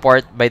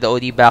teleport by the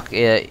OD back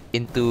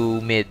into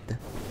mid.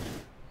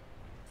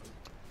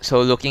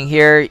 So looking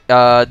here,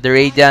 the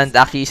Radiant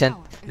actually sent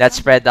that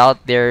spread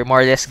out. They're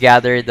more or less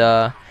gathered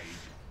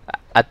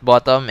at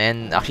bottom,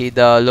 and actually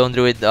the Lone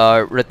Druid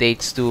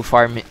rotates to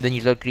farm the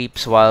neutral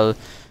creeps, while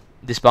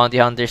this bounty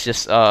hunter is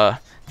just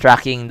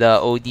tracking the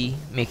OD,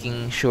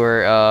 making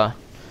sure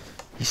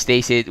he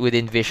stays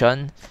within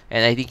vision.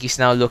 And I think he's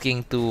now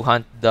looking to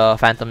hunt the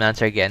Phantom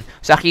Lancer again.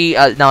 He's actually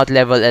now at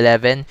level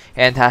 11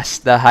 and has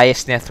the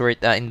highest net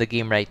worth in the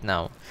game right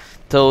now.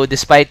 So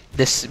despite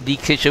this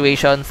bleak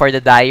situation for the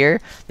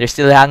Dire, they're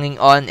still hanging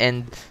on,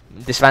 and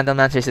this Phantom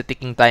Lancer is a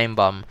ticking time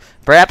bomb.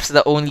 Perhaps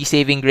the only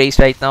saving grace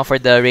right now for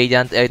the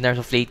Radiant in terms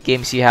of late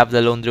games, you have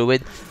the Lone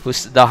Druid,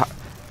 who's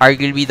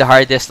arguably the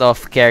hardest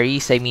of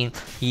carries. I mean,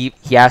 he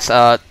has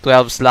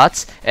 12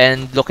 slots,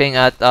 and looking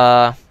at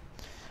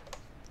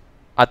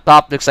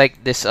top, looks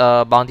like this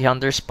bounty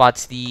hunter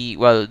spots the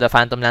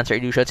Phantom Lancer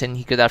illusions, and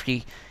he could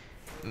actually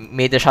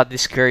made the shot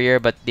this courier,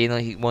 but they know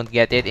he won't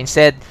get it.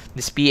 Instead,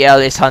 this PL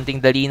is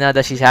hunting the Lina.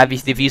 Does he have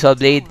his diffusal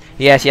blade?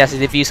 Yes, he has his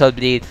diffusal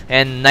blade,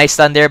 and nice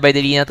stun there by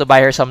the Lina to buy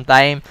her some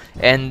time.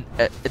 And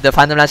the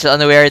Phantom Lancer is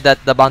unaware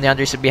that the bounty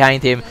hunter is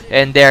behind him,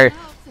 and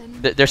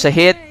there's a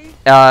hit.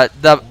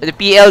 The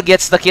PL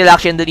gets the kill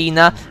actually on the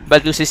Lina,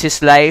 but loses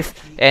his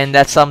life, and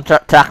that's some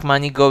track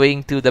money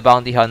going to the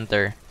bounty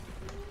hunter.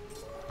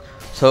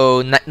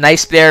 So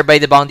nice player by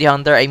the bounty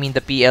hunter. I mean,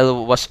 the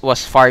PL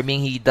was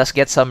farming. He does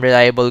get some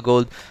reliable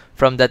gold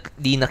from that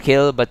Lina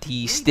kill, but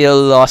he still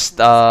lost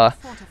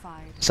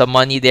some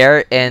money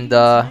there, and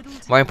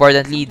more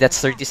importantly,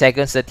 that's 30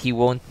 seconds that he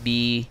won't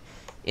be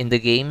in the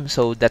game.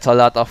 So that's a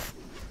lot of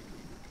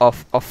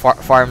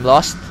farm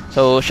lost.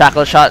 So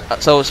shackle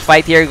shot. So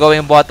fight here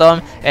going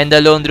bottom, and the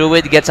Lone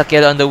Druid gets a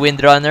kill on the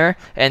Windrunner,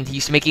 and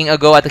he's making a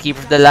go at the Keeper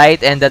of the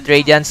Light, and that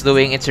Radiant's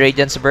doing its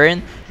Radiant's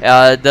burn.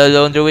 The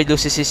Lone Druid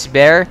loses his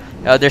bear.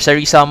 There's a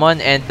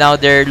resummon, and now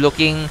they're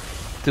looking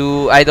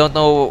to, I don't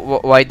know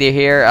why they're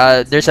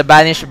here. There's a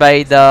banish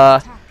by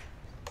the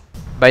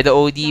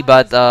OD,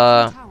 but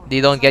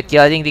they don't get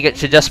killed. I think they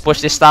should just push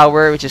this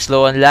tower, which is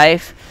low on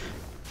life.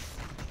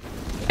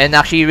 And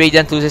actually,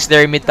 Radiant loses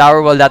their mid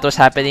tower while that was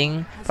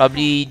happening,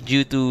 probably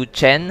due to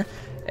Chen.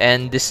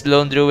 And this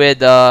Lone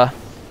Druid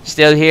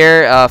still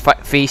here,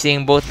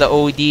 facing both the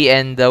OD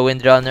and the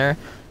Windrunner.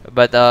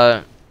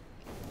 But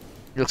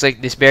looks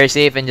like this bear is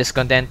safe and just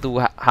content to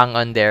hang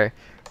on there.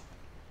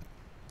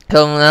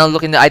 So now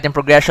looking at item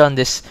progression,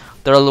 this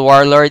Troll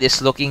Warlord is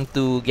looking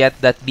to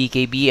get that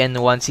BKB, and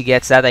once he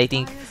gets that, I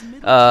think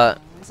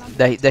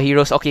the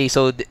heroes. Okay,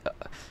 so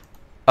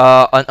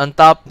on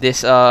top, this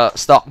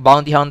stock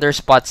bounty hunter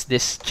spots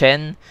this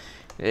Chen.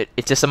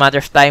 It's just a matter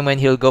of time when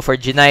he'll go for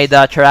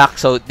Jinaida track.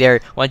 So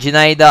there, one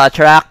Jinaida, a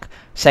track,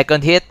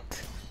 second hit,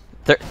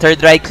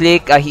 third right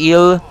click, a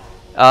heal,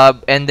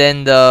 and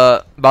then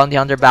the bounty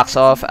hunter backs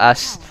off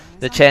as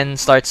the Chen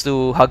starts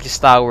to hug his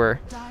tower.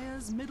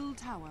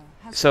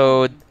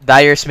 So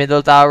Dire's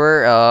middle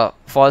tower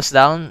falls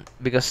down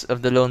because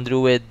of the Lone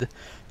Druid,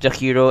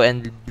 Jakiro,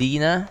 and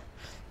Lina.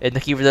 And the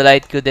Keeper of the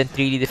Light couldn't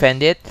really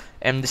defend it.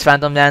 And this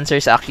Phantom Lancer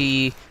is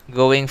actually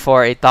going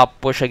for a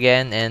top push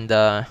again, and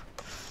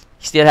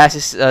he still has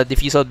his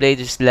Diffusal Blade,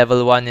 which is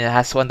level 1, and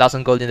has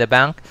 1,000 gold in the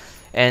bank.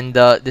 And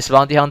this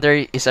Bounty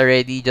Hunter is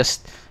already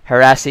just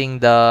harassing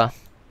the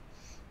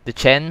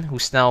Chen,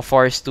 who's now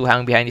forced to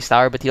hang behind his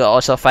tower, but he'll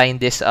also find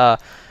this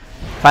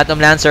Phantom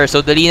Lancer.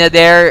 So the Lina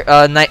there,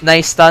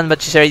 nice stun,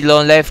 but she's already low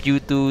on life due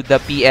to the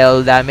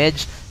PL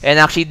damage. And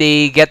actually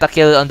they get a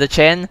kill on the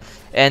Chen,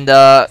 and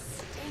the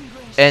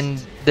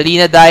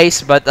Lina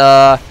dies, but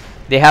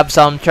they have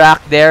some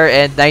track there,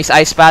 and nice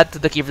ice path to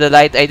the Keeper of the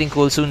Light. I think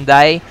will soon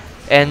die.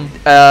 And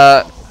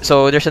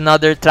so there's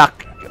another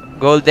track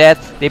gold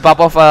death. They pop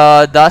off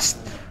dust,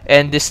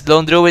 and this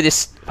Lone Druid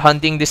is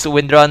hunting this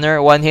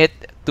Windrunner. One hit,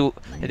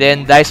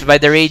 then dies by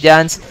the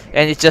Radiance,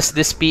 and it's just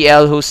this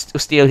PL who's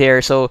still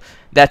here. So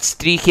that's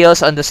 3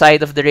 kills on the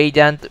side of the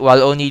Radiant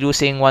while only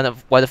losing one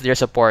of their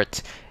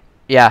supports.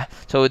 Yeah,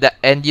 so that,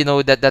 and you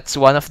know that's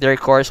one of their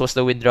cores was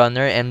the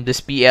Windrunner, and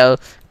this PL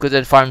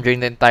couldn't farm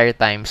during the entire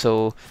time.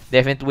 So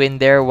definite win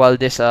there. While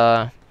this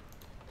Troll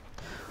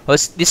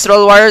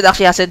Warrior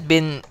actually hasn't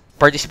been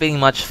participating in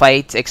much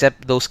fights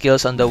except those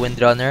kills on the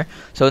Windrunner.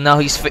 So now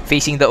he's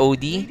facing the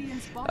OD,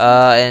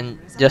 and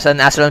just an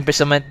Astral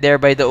Imprisonment there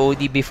by the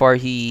OD before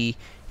he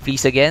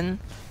flees again,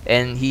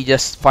 and he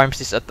just farms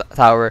this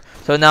tower.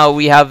 So now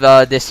we have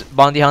this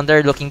Bounty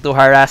Hunter looking to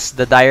harass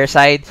the Dire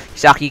side.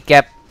 He's actually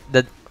kept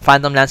the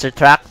Phantom Lancer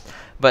tracked,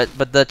 but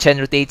the Chen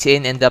rotates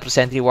in and the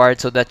Sentry Ward,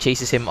 so that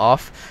chases him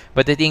off.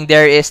 But the thing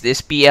there is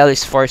this PL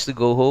is forced to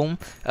go home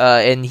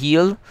and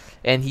heal,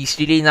 and he's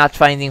really not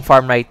finding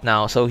farm right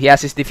now. So he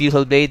has his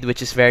Diffusal Blade,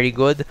 which is very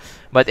good,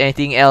 but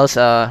anything else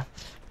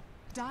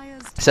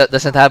So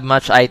doesn't have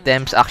much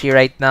items. Actually,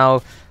 right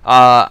now,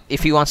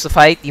 if he wants to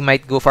fight, he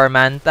might go for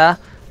Manta.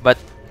 But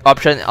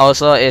option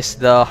also is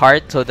the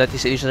Heart, so that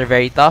is usually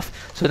very tough.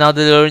 So now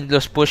the Lord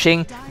is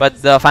pushing,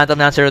 but the Phantom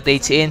Lancer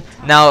rotates in.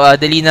 Now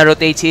the Lina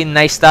rotates in,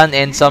 nice stun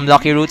and some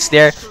lucky roots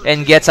there,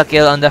 and gets a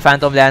kill on the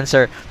Phantom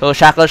Lancer. So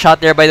Shackle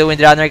shot there by the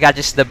Windrunner,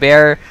 catches the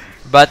bear,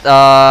 but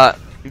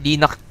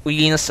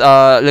Lina's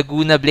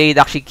Laguna Blade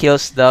actually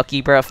kills the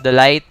Keeper of the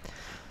Light.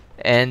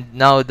 And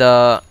now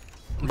the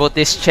both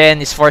this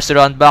Chen is forced to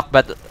run back,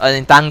 but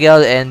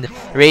Entangle and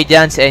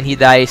Radiance, and he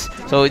dies.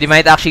 So they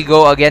might actually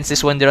go against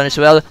this Windrunner as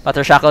well, but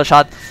her Shackle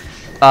shot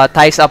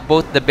ties up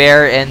both the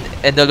Bear and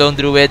the Lone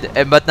Druid.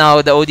 But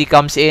now the OD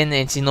comes in,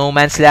 and it's in no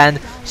man's land.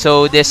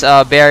 So this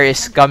Bear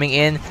is coming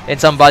in,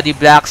 and some body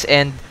blacks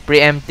and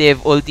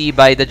preemptive ulti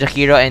by the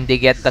Jakiro, and they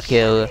get the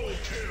kill.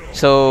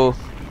 So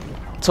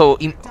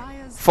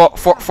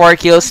four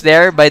kills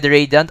there by the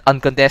Radiant,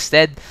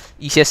 uncontested.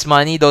 Easiest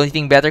money. The only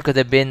thing better could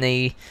have been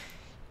a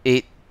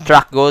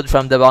track gold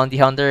from the bounty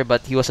hunter,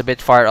 but he was a bit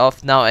far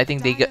off. Now I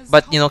think they get,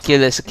 but you know,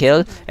 kill is a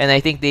kill, and I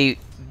think they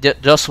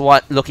just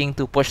want looking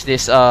to push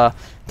this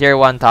tier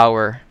 1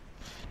 tower.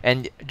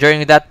 And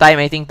during that time,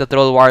 I think the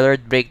Troll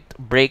Warlord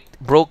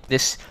broke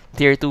this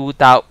tier 2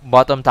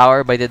 bottom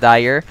tower by the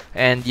Dire.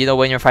 And you know,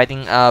 when you're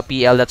fighting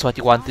PL, that's what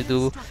you want to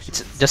do.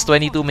 It's just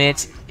 22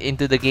 minutes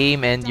into the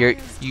game, and you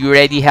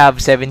already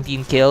have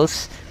 17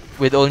 kills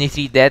with only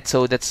 3 deaths,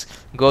 so that's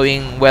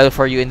going well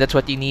for you, and that's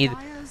what you need.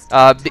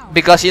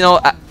 Because you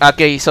know,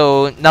 okay,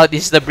 so now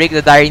this is the break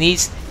the Dire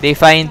needs. They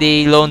find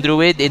the Lone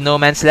Druid in no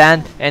man's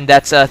land, and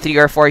that's 3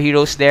 or 4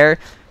 heroes there.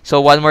 So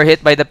one more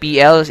hit by the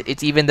PL.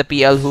 It's even the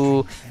PL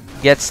who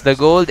gets the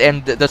gold,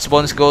 and that's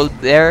bonus gold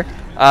there.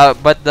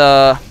 But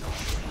the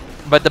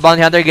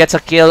bounty hunter gets a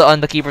kill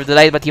on the Keeper of the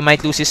Light, but he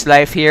might lose his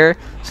life here.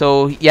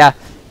 So yeah.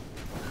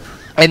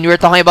 And we were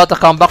talking about the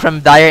comeback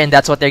from Dire, and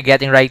that's what they're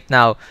getting right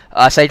now.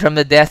 Aside from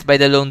the death by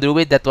the Lone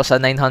Druid, that was a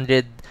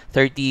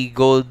 930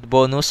 gold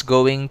bonus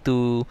going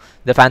to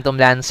the Phantom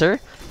Lancer,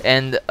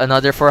 and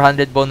another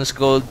 400 bonus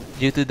gold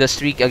due to the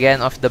streak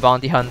again of the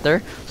Bounty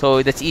Hunter.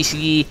 So that's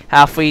easily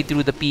halfway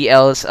through the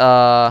PL's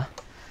heart,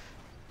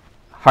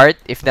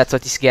 if that's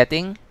what he's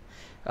getting.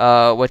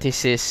 What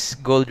is his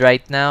gold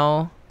right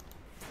now?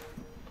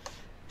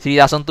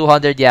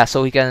 3,200, yeah,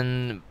 so he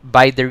can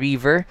buy the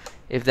Reaver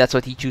if that's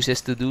what he chooses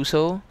to do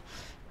so.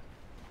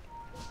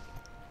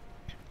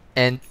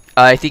 And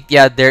I think,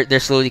 yeah, they're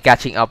slowly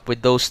catching up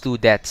with those 2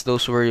 deaths.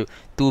 Those were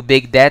 2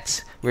 big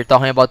deaths. We're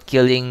talking about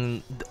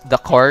killing the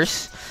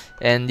cores.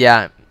 And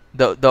yeah,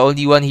 the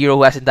only one hero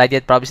who hasn't died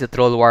yet probably is the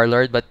Troll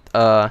Warlord. But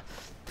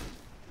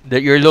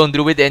your Lone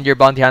Druid and your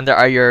Bounty Hunter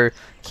are your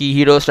key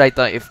heroes right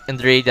now in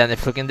the Radiant.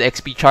 If you look in the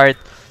XP chart,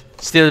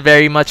 still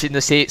very much in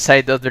the safe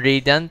side of the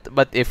Radiant.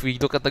 But if we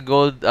look at the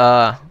gold,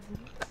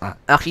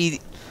 actually,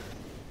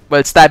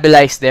 well,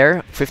 stabilized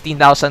there.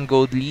 15,000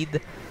 gold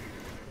lead.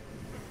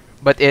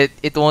 But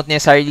it won't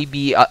necessarily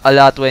be a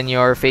lot when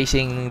you're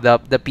facing the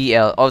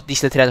PL, or at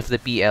least the threat of the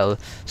PL.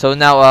 So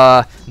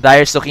now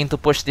Dire's looking to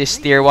push this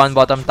tier 1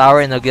 bottom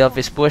tower, and the Gilf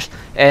is pushed.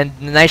 And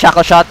nice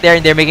Shackle shot there,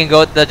 and they're making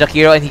go to the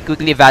Jakiro, and he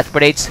quickly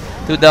evaporates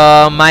to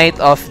the might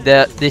of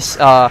this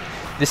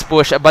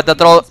push. But the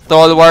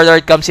Troll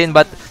Warlord comes in,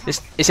 but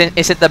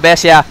isn't the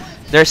best. Yeah,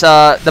 there's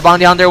the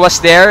Bounty Hunter was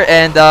there,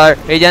 and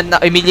Radiant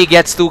immediately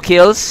gets 2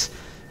 kills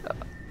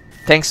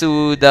thanks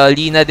to the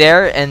Lina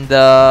there and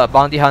the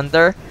Bounty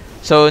Hunter.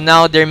 So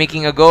now they're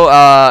making a go.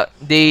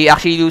 They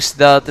actually lose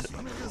the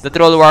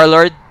Troll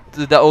Warlord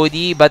to the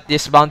OD, but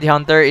this Bounty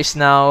Hunter is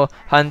now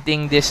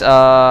hunting this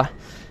the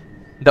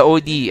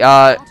OD.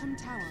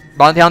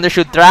 Bounty Hunter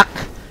should track.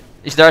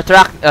 Is there a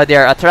track?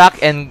 There, a track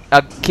and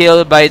a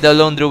kill by the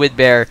Lone Druid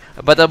Bear.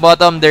 But at the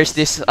bottom, there's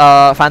this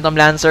Phantom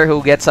Lancer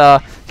who gets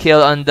a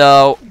kill on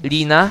the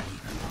Lina.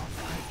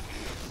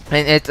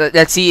 And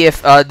let's see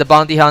if the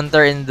Bounty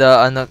Hunter and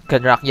the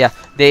can track. Yeah,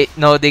 they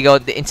go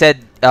instead.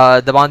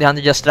 The Bounty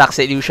Hunter just tracks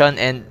the illusion,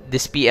 and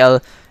this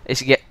PL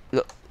is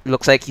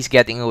looks like he's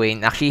getting away.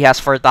 And actually, he has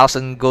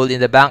 4,000 gold in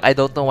the bank. I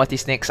don't know what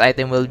his next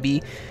item will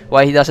be.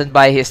 Why he doesn't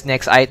buy his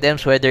next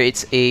items, whether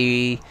it's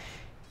a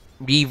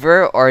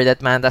Reaver or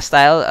that Manta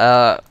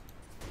style.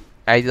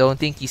 I don't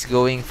think he's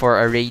going for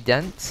a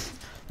Radiant.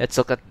 Let's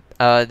look at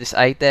this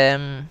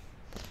item.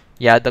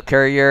 Yeah, the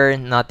Courier,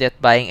 not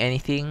yet buying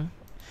anything.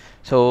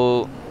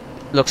 So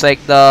looks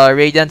like the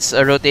Radiant's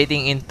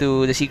rotating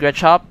into the secret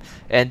shop,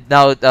 and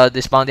now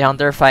this Bounty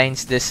Hunter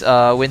finds this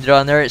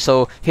Windrunner.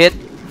 So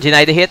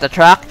deny the hit,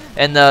 attract,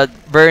 and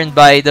burned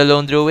by the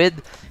Lone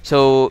Druid.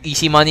 So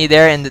easy money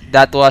there, and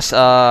that was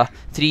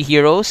 3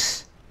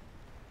 heroes.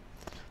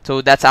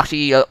 So that's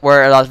actually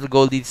where a lot of the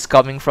gold is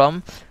coming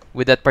from,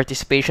 with that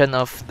participation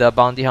of the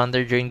Bounty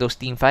Hunter during those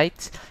team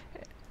fights.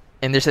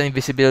 And there's an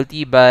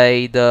invisibility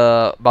by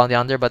the Bounty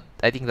Hunter, but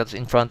I think that's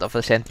in front of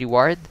a sentry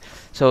ward.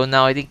 So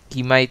now I think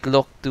he might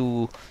look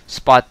to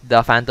spot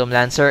the Phantom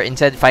Lancer.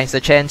 Instead, finds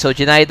the Chen. So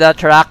Jinaida,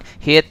 track,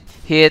 hit.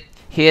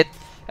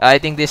 I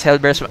think this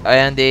Hellbear's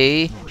and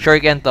a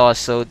Shuriken toss.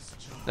 So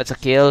that's a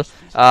kill.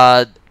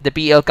 The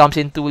PL comes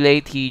in too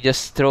late. He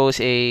just throws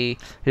a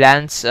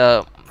lance,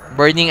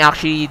 burning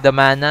actually the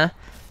mana.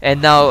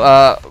 And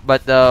now,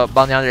 but the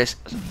Bounty Hunter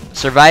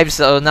survives.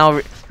 So now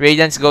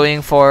Radiant's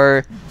going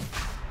for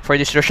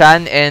this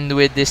Roshan, and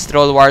with this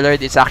Troll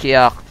Warlord, it's actually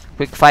a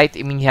quick fight.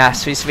 I mean, he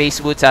has his face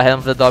boots, a Helm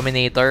of the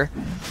Dominator.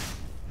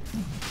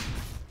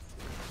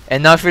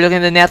 And now if you're looking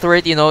at the net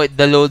worth, you know,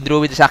 the Lone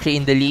Druid is actually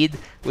in the lead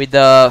with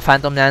the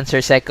Phantom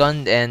Lancer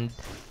second, and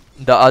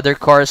the other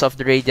cores of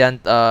the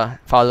Radiant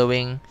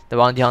following the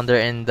Bounty Hunter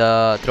and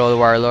the Troll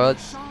Warlord.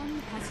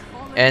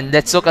 And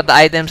let's look at the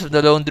items of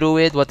the Lone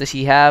Druid. What does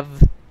he have?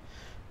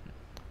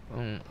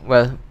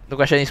 Well, the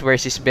question is,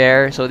 where's his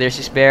bear? So there's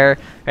his bear.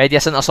 Right, he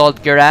has an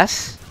Assault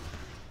Cuirass.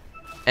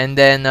 And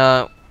then,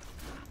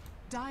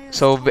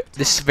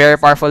 this very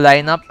powerful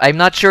lineup. I'm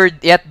not sure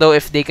yet though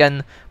if they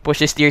can push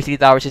this tier 3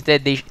 towers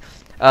instead. The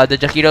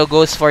Jakiro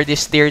goes for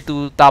this tier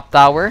 2 top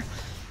tower.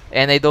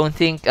 And I don't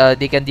think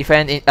they can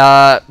defend it.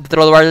 The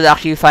Troll Warlord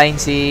actually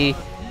finds a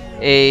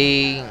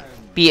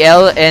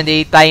PL and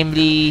a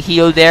timely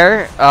heal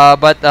there,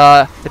 but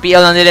the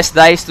PL nonetheless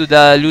dies to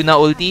the Luna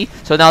ulti.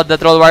 So now the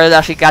Troll Warlord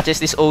actually catches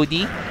this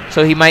OD,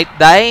 so he might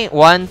die.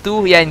 1,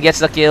 2, yeah, and gets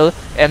the kill.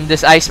 And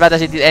this Ice Path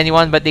doesn't hit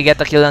anyone, but they get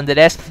the kill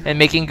nonetheless, and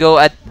making go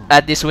at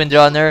this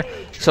Windrunner.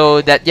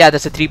 So that, yeah,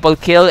 that's a triple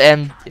kill,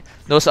 and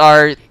those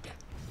are,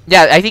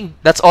 yeah, I think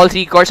that's all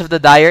 3 cores of the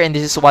Dire, and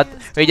this is what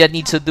Radiant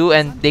needs to do,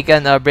 and they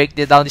can break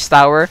down this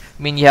tower.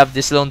 I mean, you have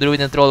this Lone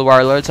Druid and Troll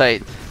Warlord, so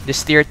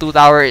this tier 2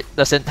 tower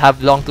doesn't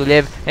have long to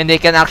live, and they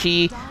can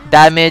actually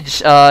damage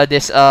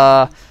this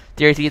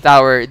tier 3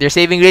 tower. Their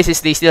saving grace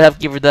is they still have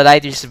Give the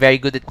Light, which is very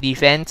good at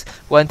defense.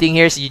 One thing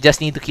here is you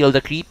just need to kill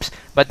the creeps,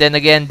 but then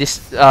again,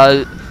 this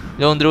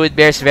Lone Druid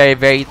bear is very,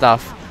 very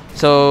tough.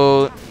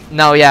 So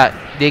now, yeah,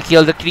 they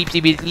kill the creeps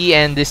immediately,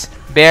 and this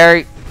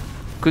bear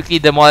quickly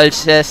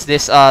demolishes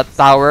this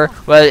tower.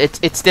 Well,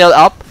 it's still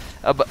up,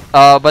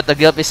 but the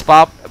Gilp is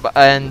popped,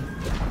 and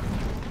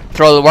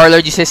Troll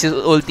Warlord uses his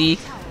ulti.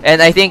 And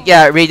I think,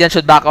 yeah, Radiant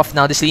should back off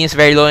now. This lane is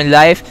very low in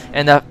life,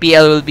 and the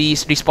PL will be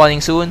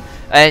respawning soon.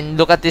 And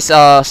look at this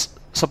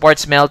support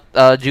smelt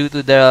due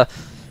to the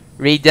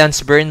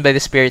Radiant's burn by the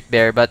Spirit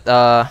Bear. But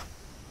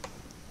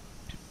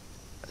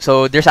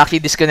so there's actually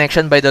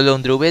disconnection by the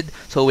Lone Druid.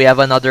 So we have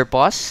another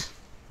pause.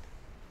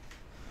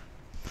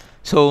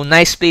 So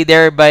nice play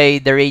there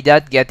by the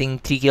Radiant, getting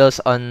 3 kills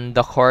on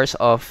the cores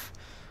of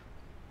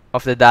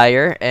the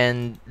Dire.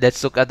 And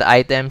let's look at the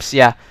items.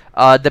 Yeah,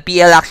 the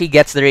PL actually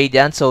gets the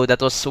Radiant, so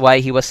that was why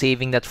he was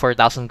saving that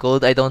 4,000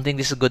 gold. I don't think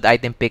this is a good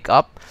item pick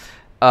up.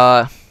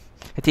 I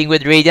think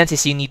with Radiant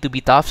is you need to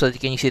be tough so that you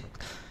can use it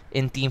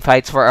in team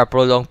fights for a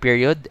prolonged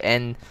period.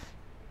 And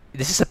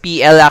this is a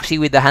PL actually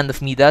with the Hand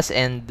of Midas,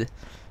 and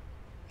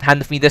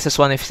Hand of Midas is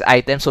one of his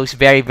items, so it's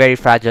very, very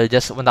fragile,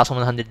 just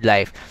 1,100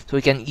 life. So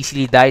he can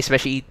easily die,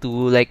 especially to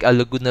like a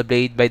Laguna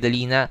Blade by the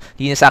Lina.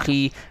 Lina's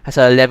actually has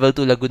a level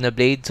 2 Laguna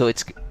Blade, so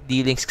it's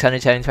dealing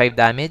 675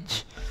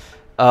 damage.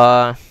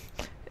 I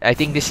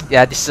think this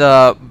is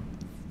a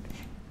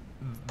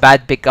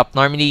bad pickup.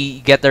 Normally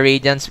you get the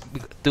Radiants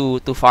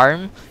to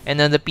farm, and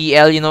then the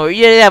PL, you know,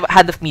 you have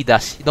Hand of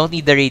Midas. You don't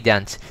need the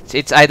Radiants. So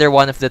it's either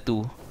one of the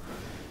two.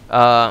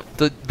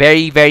 To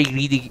very, very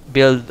greedy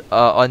build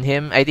on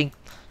him. I think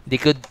they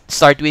could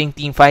start winning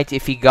team fights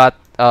if he got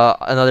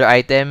another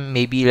item,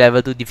 maybe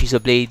level 2 Diffusal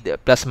Blade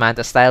plus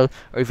Manta Style,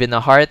 or even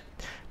a Heart.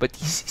 But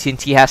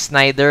since he has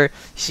neither,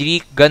 he's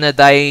really gonna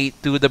die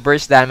to the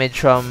burst damage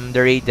from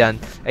the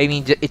Radiant. I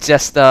mean, it's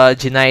just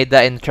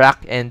Jenaida and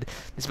Track, and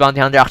this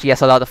Bounty Hunter actually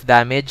has a lot of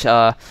damage. He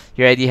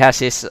already has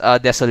his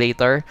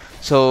Desolator,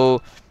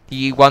 so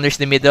he wanders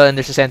the middle, and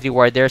there's a Sentry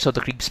Ward there, so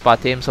the creep spot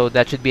him, so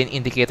that should be an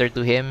indicator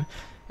to him.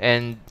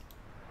 And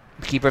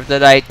Keeper of the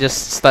Light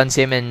just stuns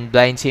him and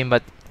blinds him,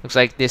 but looks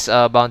like this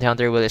Bounty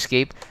Hunter will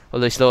escape,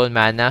 although he's low on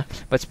mana.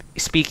 But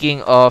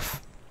speaking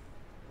of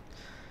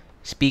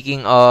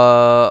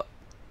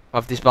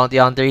this Bounty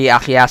Hunter, he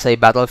actually has a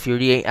Battle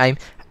Fury. I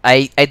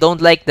don't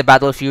like the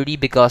Battle Fury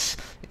because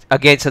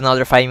again, it's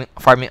another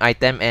farming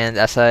item, and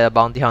as a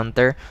Bounty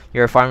Hunter,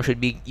 your farm should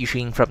be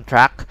issuing from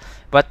Track.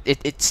 But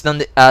it's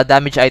a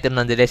damage item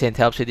nonetheless, and it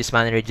helps with this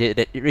mana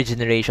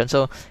regeneration.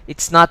 So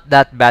it's not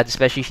that bad,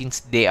 especially since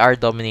they are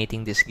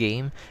dominating this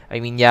game. I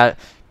mean, yeah,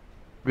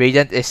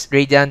 Radiant is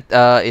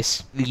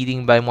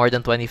leading by more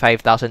than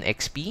 25,000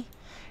 XP,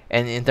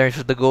 and in terms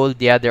of the gold,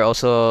 yeah, they're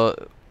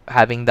also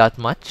having that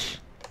much.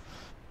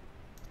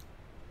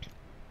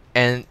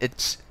 And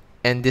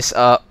this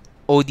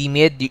OD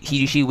mid, he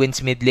usually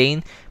wins mid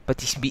lane, but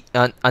he's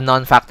a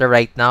non-factor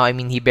right now. I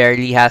mean, he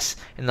barely has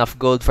enough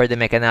gold for the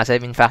Mechanized.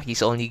 In fact,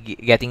 he's only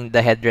getting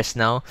the headdress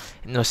now,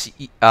 and was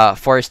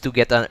forced to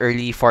get an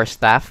early Force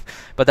Staff.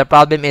 But the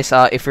problem is,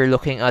 if you're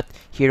looking at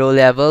hero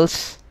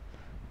levels,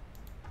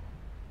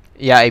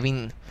 yeah, I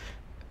mean,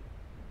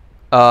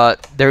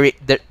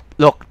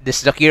 look,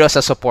 this Jakiro is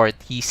a support.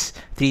 He's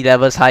 3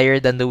 levels higher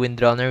than the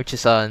Windrunner, which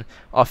is an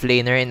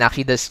offlaner, and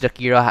actually this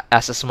Jakiro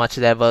has as much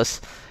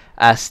levels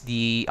as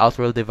the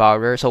Outworld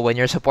Devourer. So when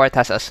your support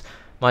has as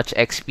much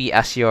XP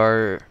as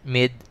your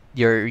mid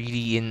you're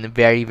really in a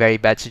very, very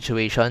bad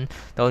situation.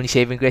 The only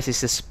saving grace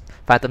is this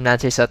Phantom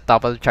Lancer is at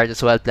top of the chart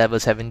as well at level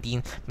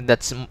 17. But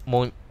that's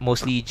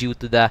mostly due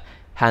to the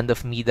Hand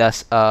of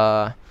Midas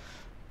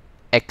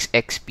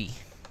XP.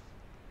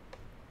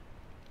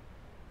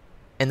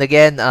 And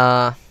again,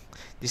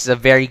 this is a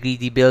very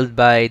greedy build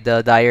by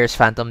the Dyer's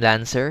Phantom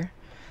Lancer.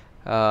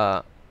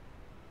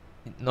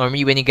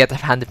 Normally, when you get a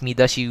Hand of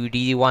Midas, you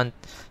really want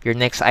your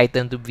next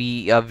item to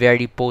be a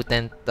very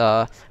potent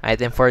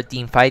item for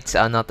team fights,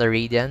 not a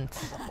Radiant.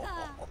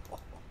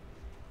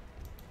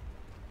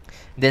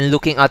 Then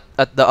looking at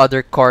the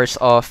other cores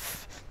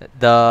of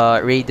the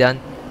Radiant,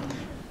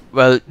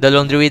 well, the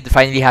Lone Druid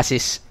finally has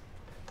his...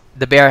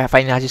 The bear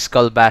finally has his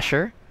Skull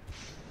Basher.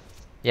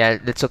 Yeah,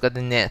 let's look at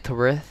the net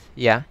worth.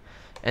 Yeah.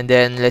 And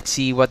then let's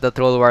see what the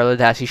Troll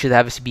Warlord has. He should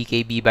have his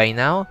BKB by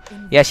now.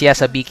 Yes, he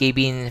has a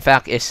BKB. In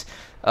fact, is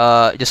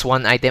just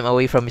one item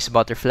away from his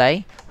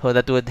Butterfly. So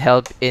that would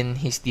help in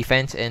his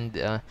defense.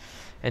 And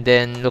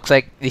then looks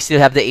like they still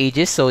have the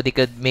Aegis, so they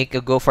could make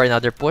a go for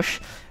another push.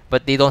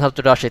 But they don't have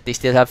to rush it. They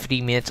still have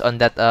 3 minutes on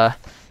that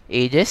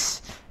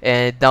Aegis.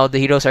 And now the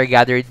heroes are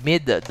gathered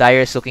mid.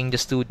 Dire is looking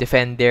just to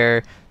defend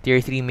their tier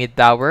 3 mid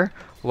tower,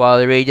 while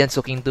Radiant's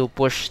looking to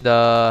push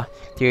the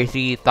tier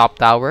 3 top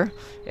tower.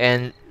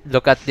 And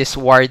look at this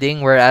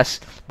warding, whereas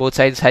both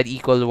sides had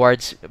equal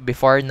wards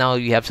before. Now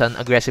you have some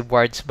aggressive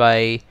wards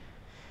by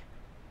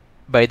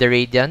the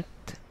Radiant,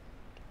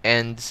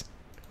 and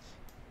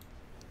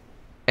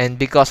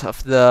because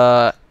of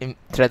the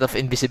threat of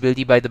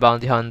invisibility by the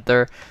Bounty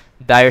Hunter,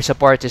 Dire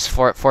support is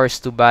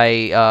forced to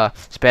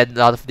spend a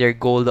lot of their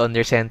gold on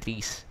their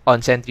sentries,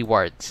 on sentry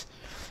wards.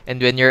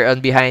 And when you're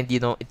on behind, you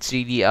know, it's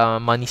really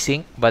money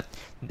sink, but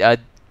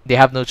they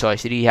have no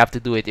choice. They really have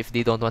to do it if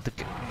they don't want to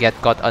get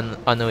caught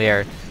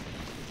unaware.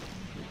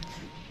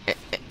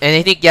 And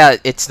I think, yeah,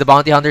 it's the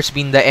Bounty Hunter's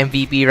been the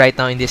MVP right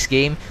now in this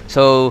game.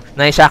 So,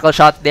 nice shackle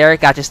shot there,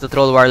 catches the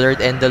Troll Warlord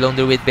and the Lone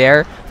Druid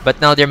Bear. But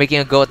now they're making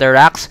a go at the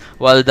Rax,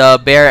 while the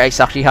Bear is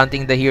actually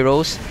hunting the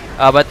heroes.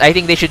 But I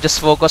think they should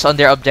just focus on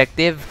their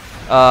objective,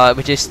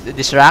 which is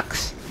this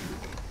Rax.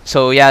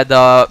 So, yeah,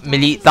 the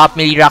top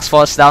melee Rax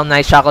falls down.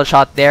 Nice shackle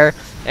shot there.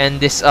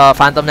 And this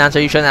Phantom Lancer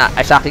is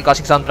actually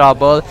causing some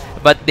trouble.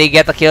 But they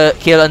get a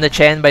kill on the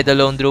Chen by the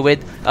Lone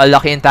Druid.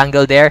 Lucky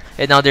entangle there.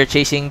 And now they're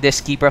chasing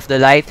this Keeper of the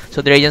Light.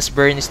 So the Radiant's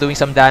Burn is doing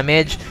some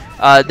damage.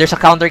 There's a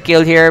counter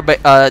kill here by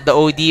the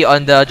OD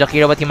on the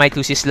Jakiro, but he might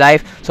lose his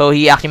life. So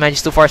he actually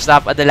managed to force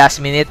stop at the last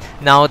minute.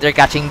 Now they're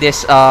catching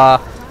this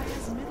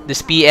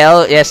this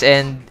PL. Yes,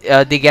 and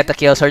they get the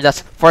kill. So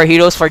that's 4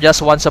 heroes for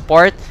just 1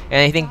 support.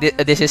 And I think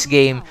this is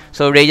game.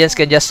 So Radiants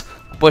can just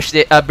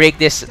break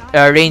this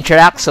range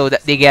rack so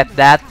that they get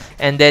that.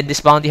 And then this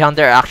Bounty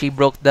Hunter actually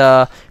broke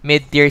the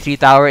mid tier 3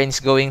 tower and is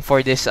going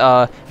for this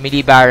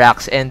melee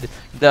barracks. And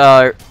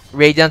the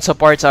Radiant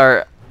supports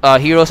are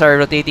heroes are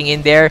rotating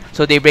in there,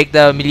 so they break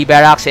the melee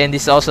barracks, and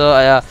this is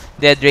also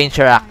dead range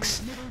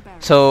racks.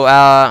 So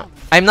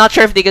I'm not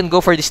sure if they can go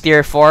for this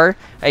tier 4.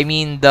 I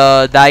mean,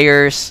 the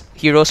Dire's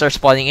heroes are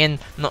spawning in.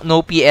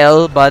 No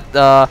PL, but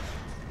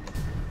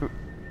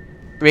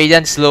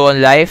Radiant's low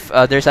on life.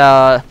 There's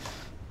a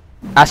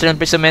Astral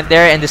Imprisonment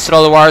there, and the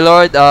Troll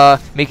Warlord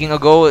making a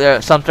go.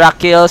 Some track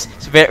kills.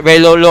 It's very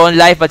low on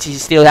life, but he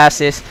still has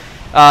his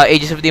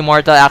Aegis of the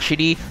Immortal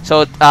actually.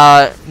 So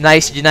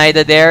nice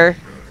Junaida there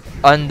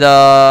on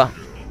the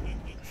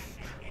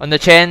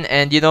Chen,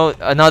 and you know,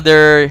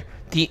 another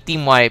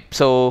team wipe.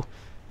 So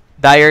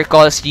Dire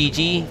calls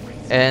GG,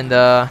 and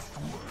that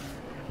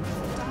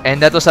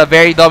was a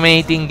very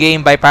dominating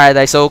game by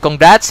Paradise. So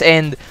congrats,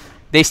 and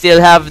they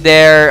still have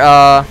their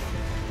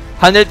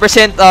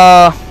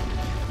 100%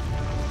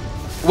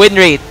 win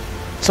rate.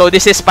 So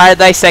this is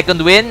Paradise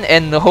second win,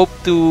 and hope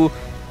to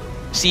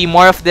see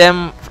more of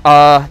them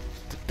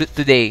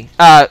today.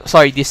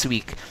 Sorry, this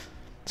week.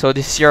 So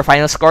this is your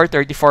final score: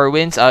 34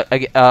 wins,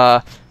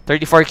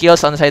 34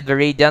 kills on the side of the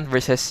Radiant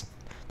versus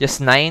just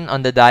 9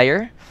 on the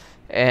Dire.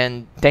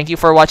 And thank you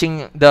for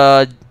watching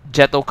the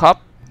Jeto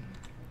Cup.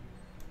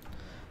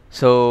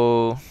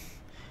 So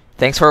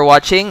thanks for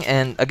watching,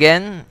 and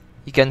again,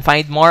 you can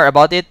find more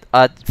about it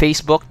at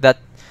Facebook.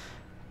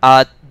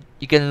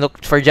 You can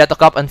look for Jeto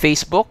Cup on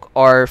Facebook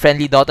or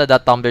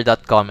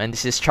friendlydota.tumblr.com. And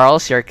this is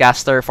Charles, your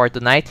caster for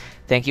tonight.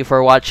 Thank you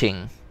for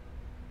watching.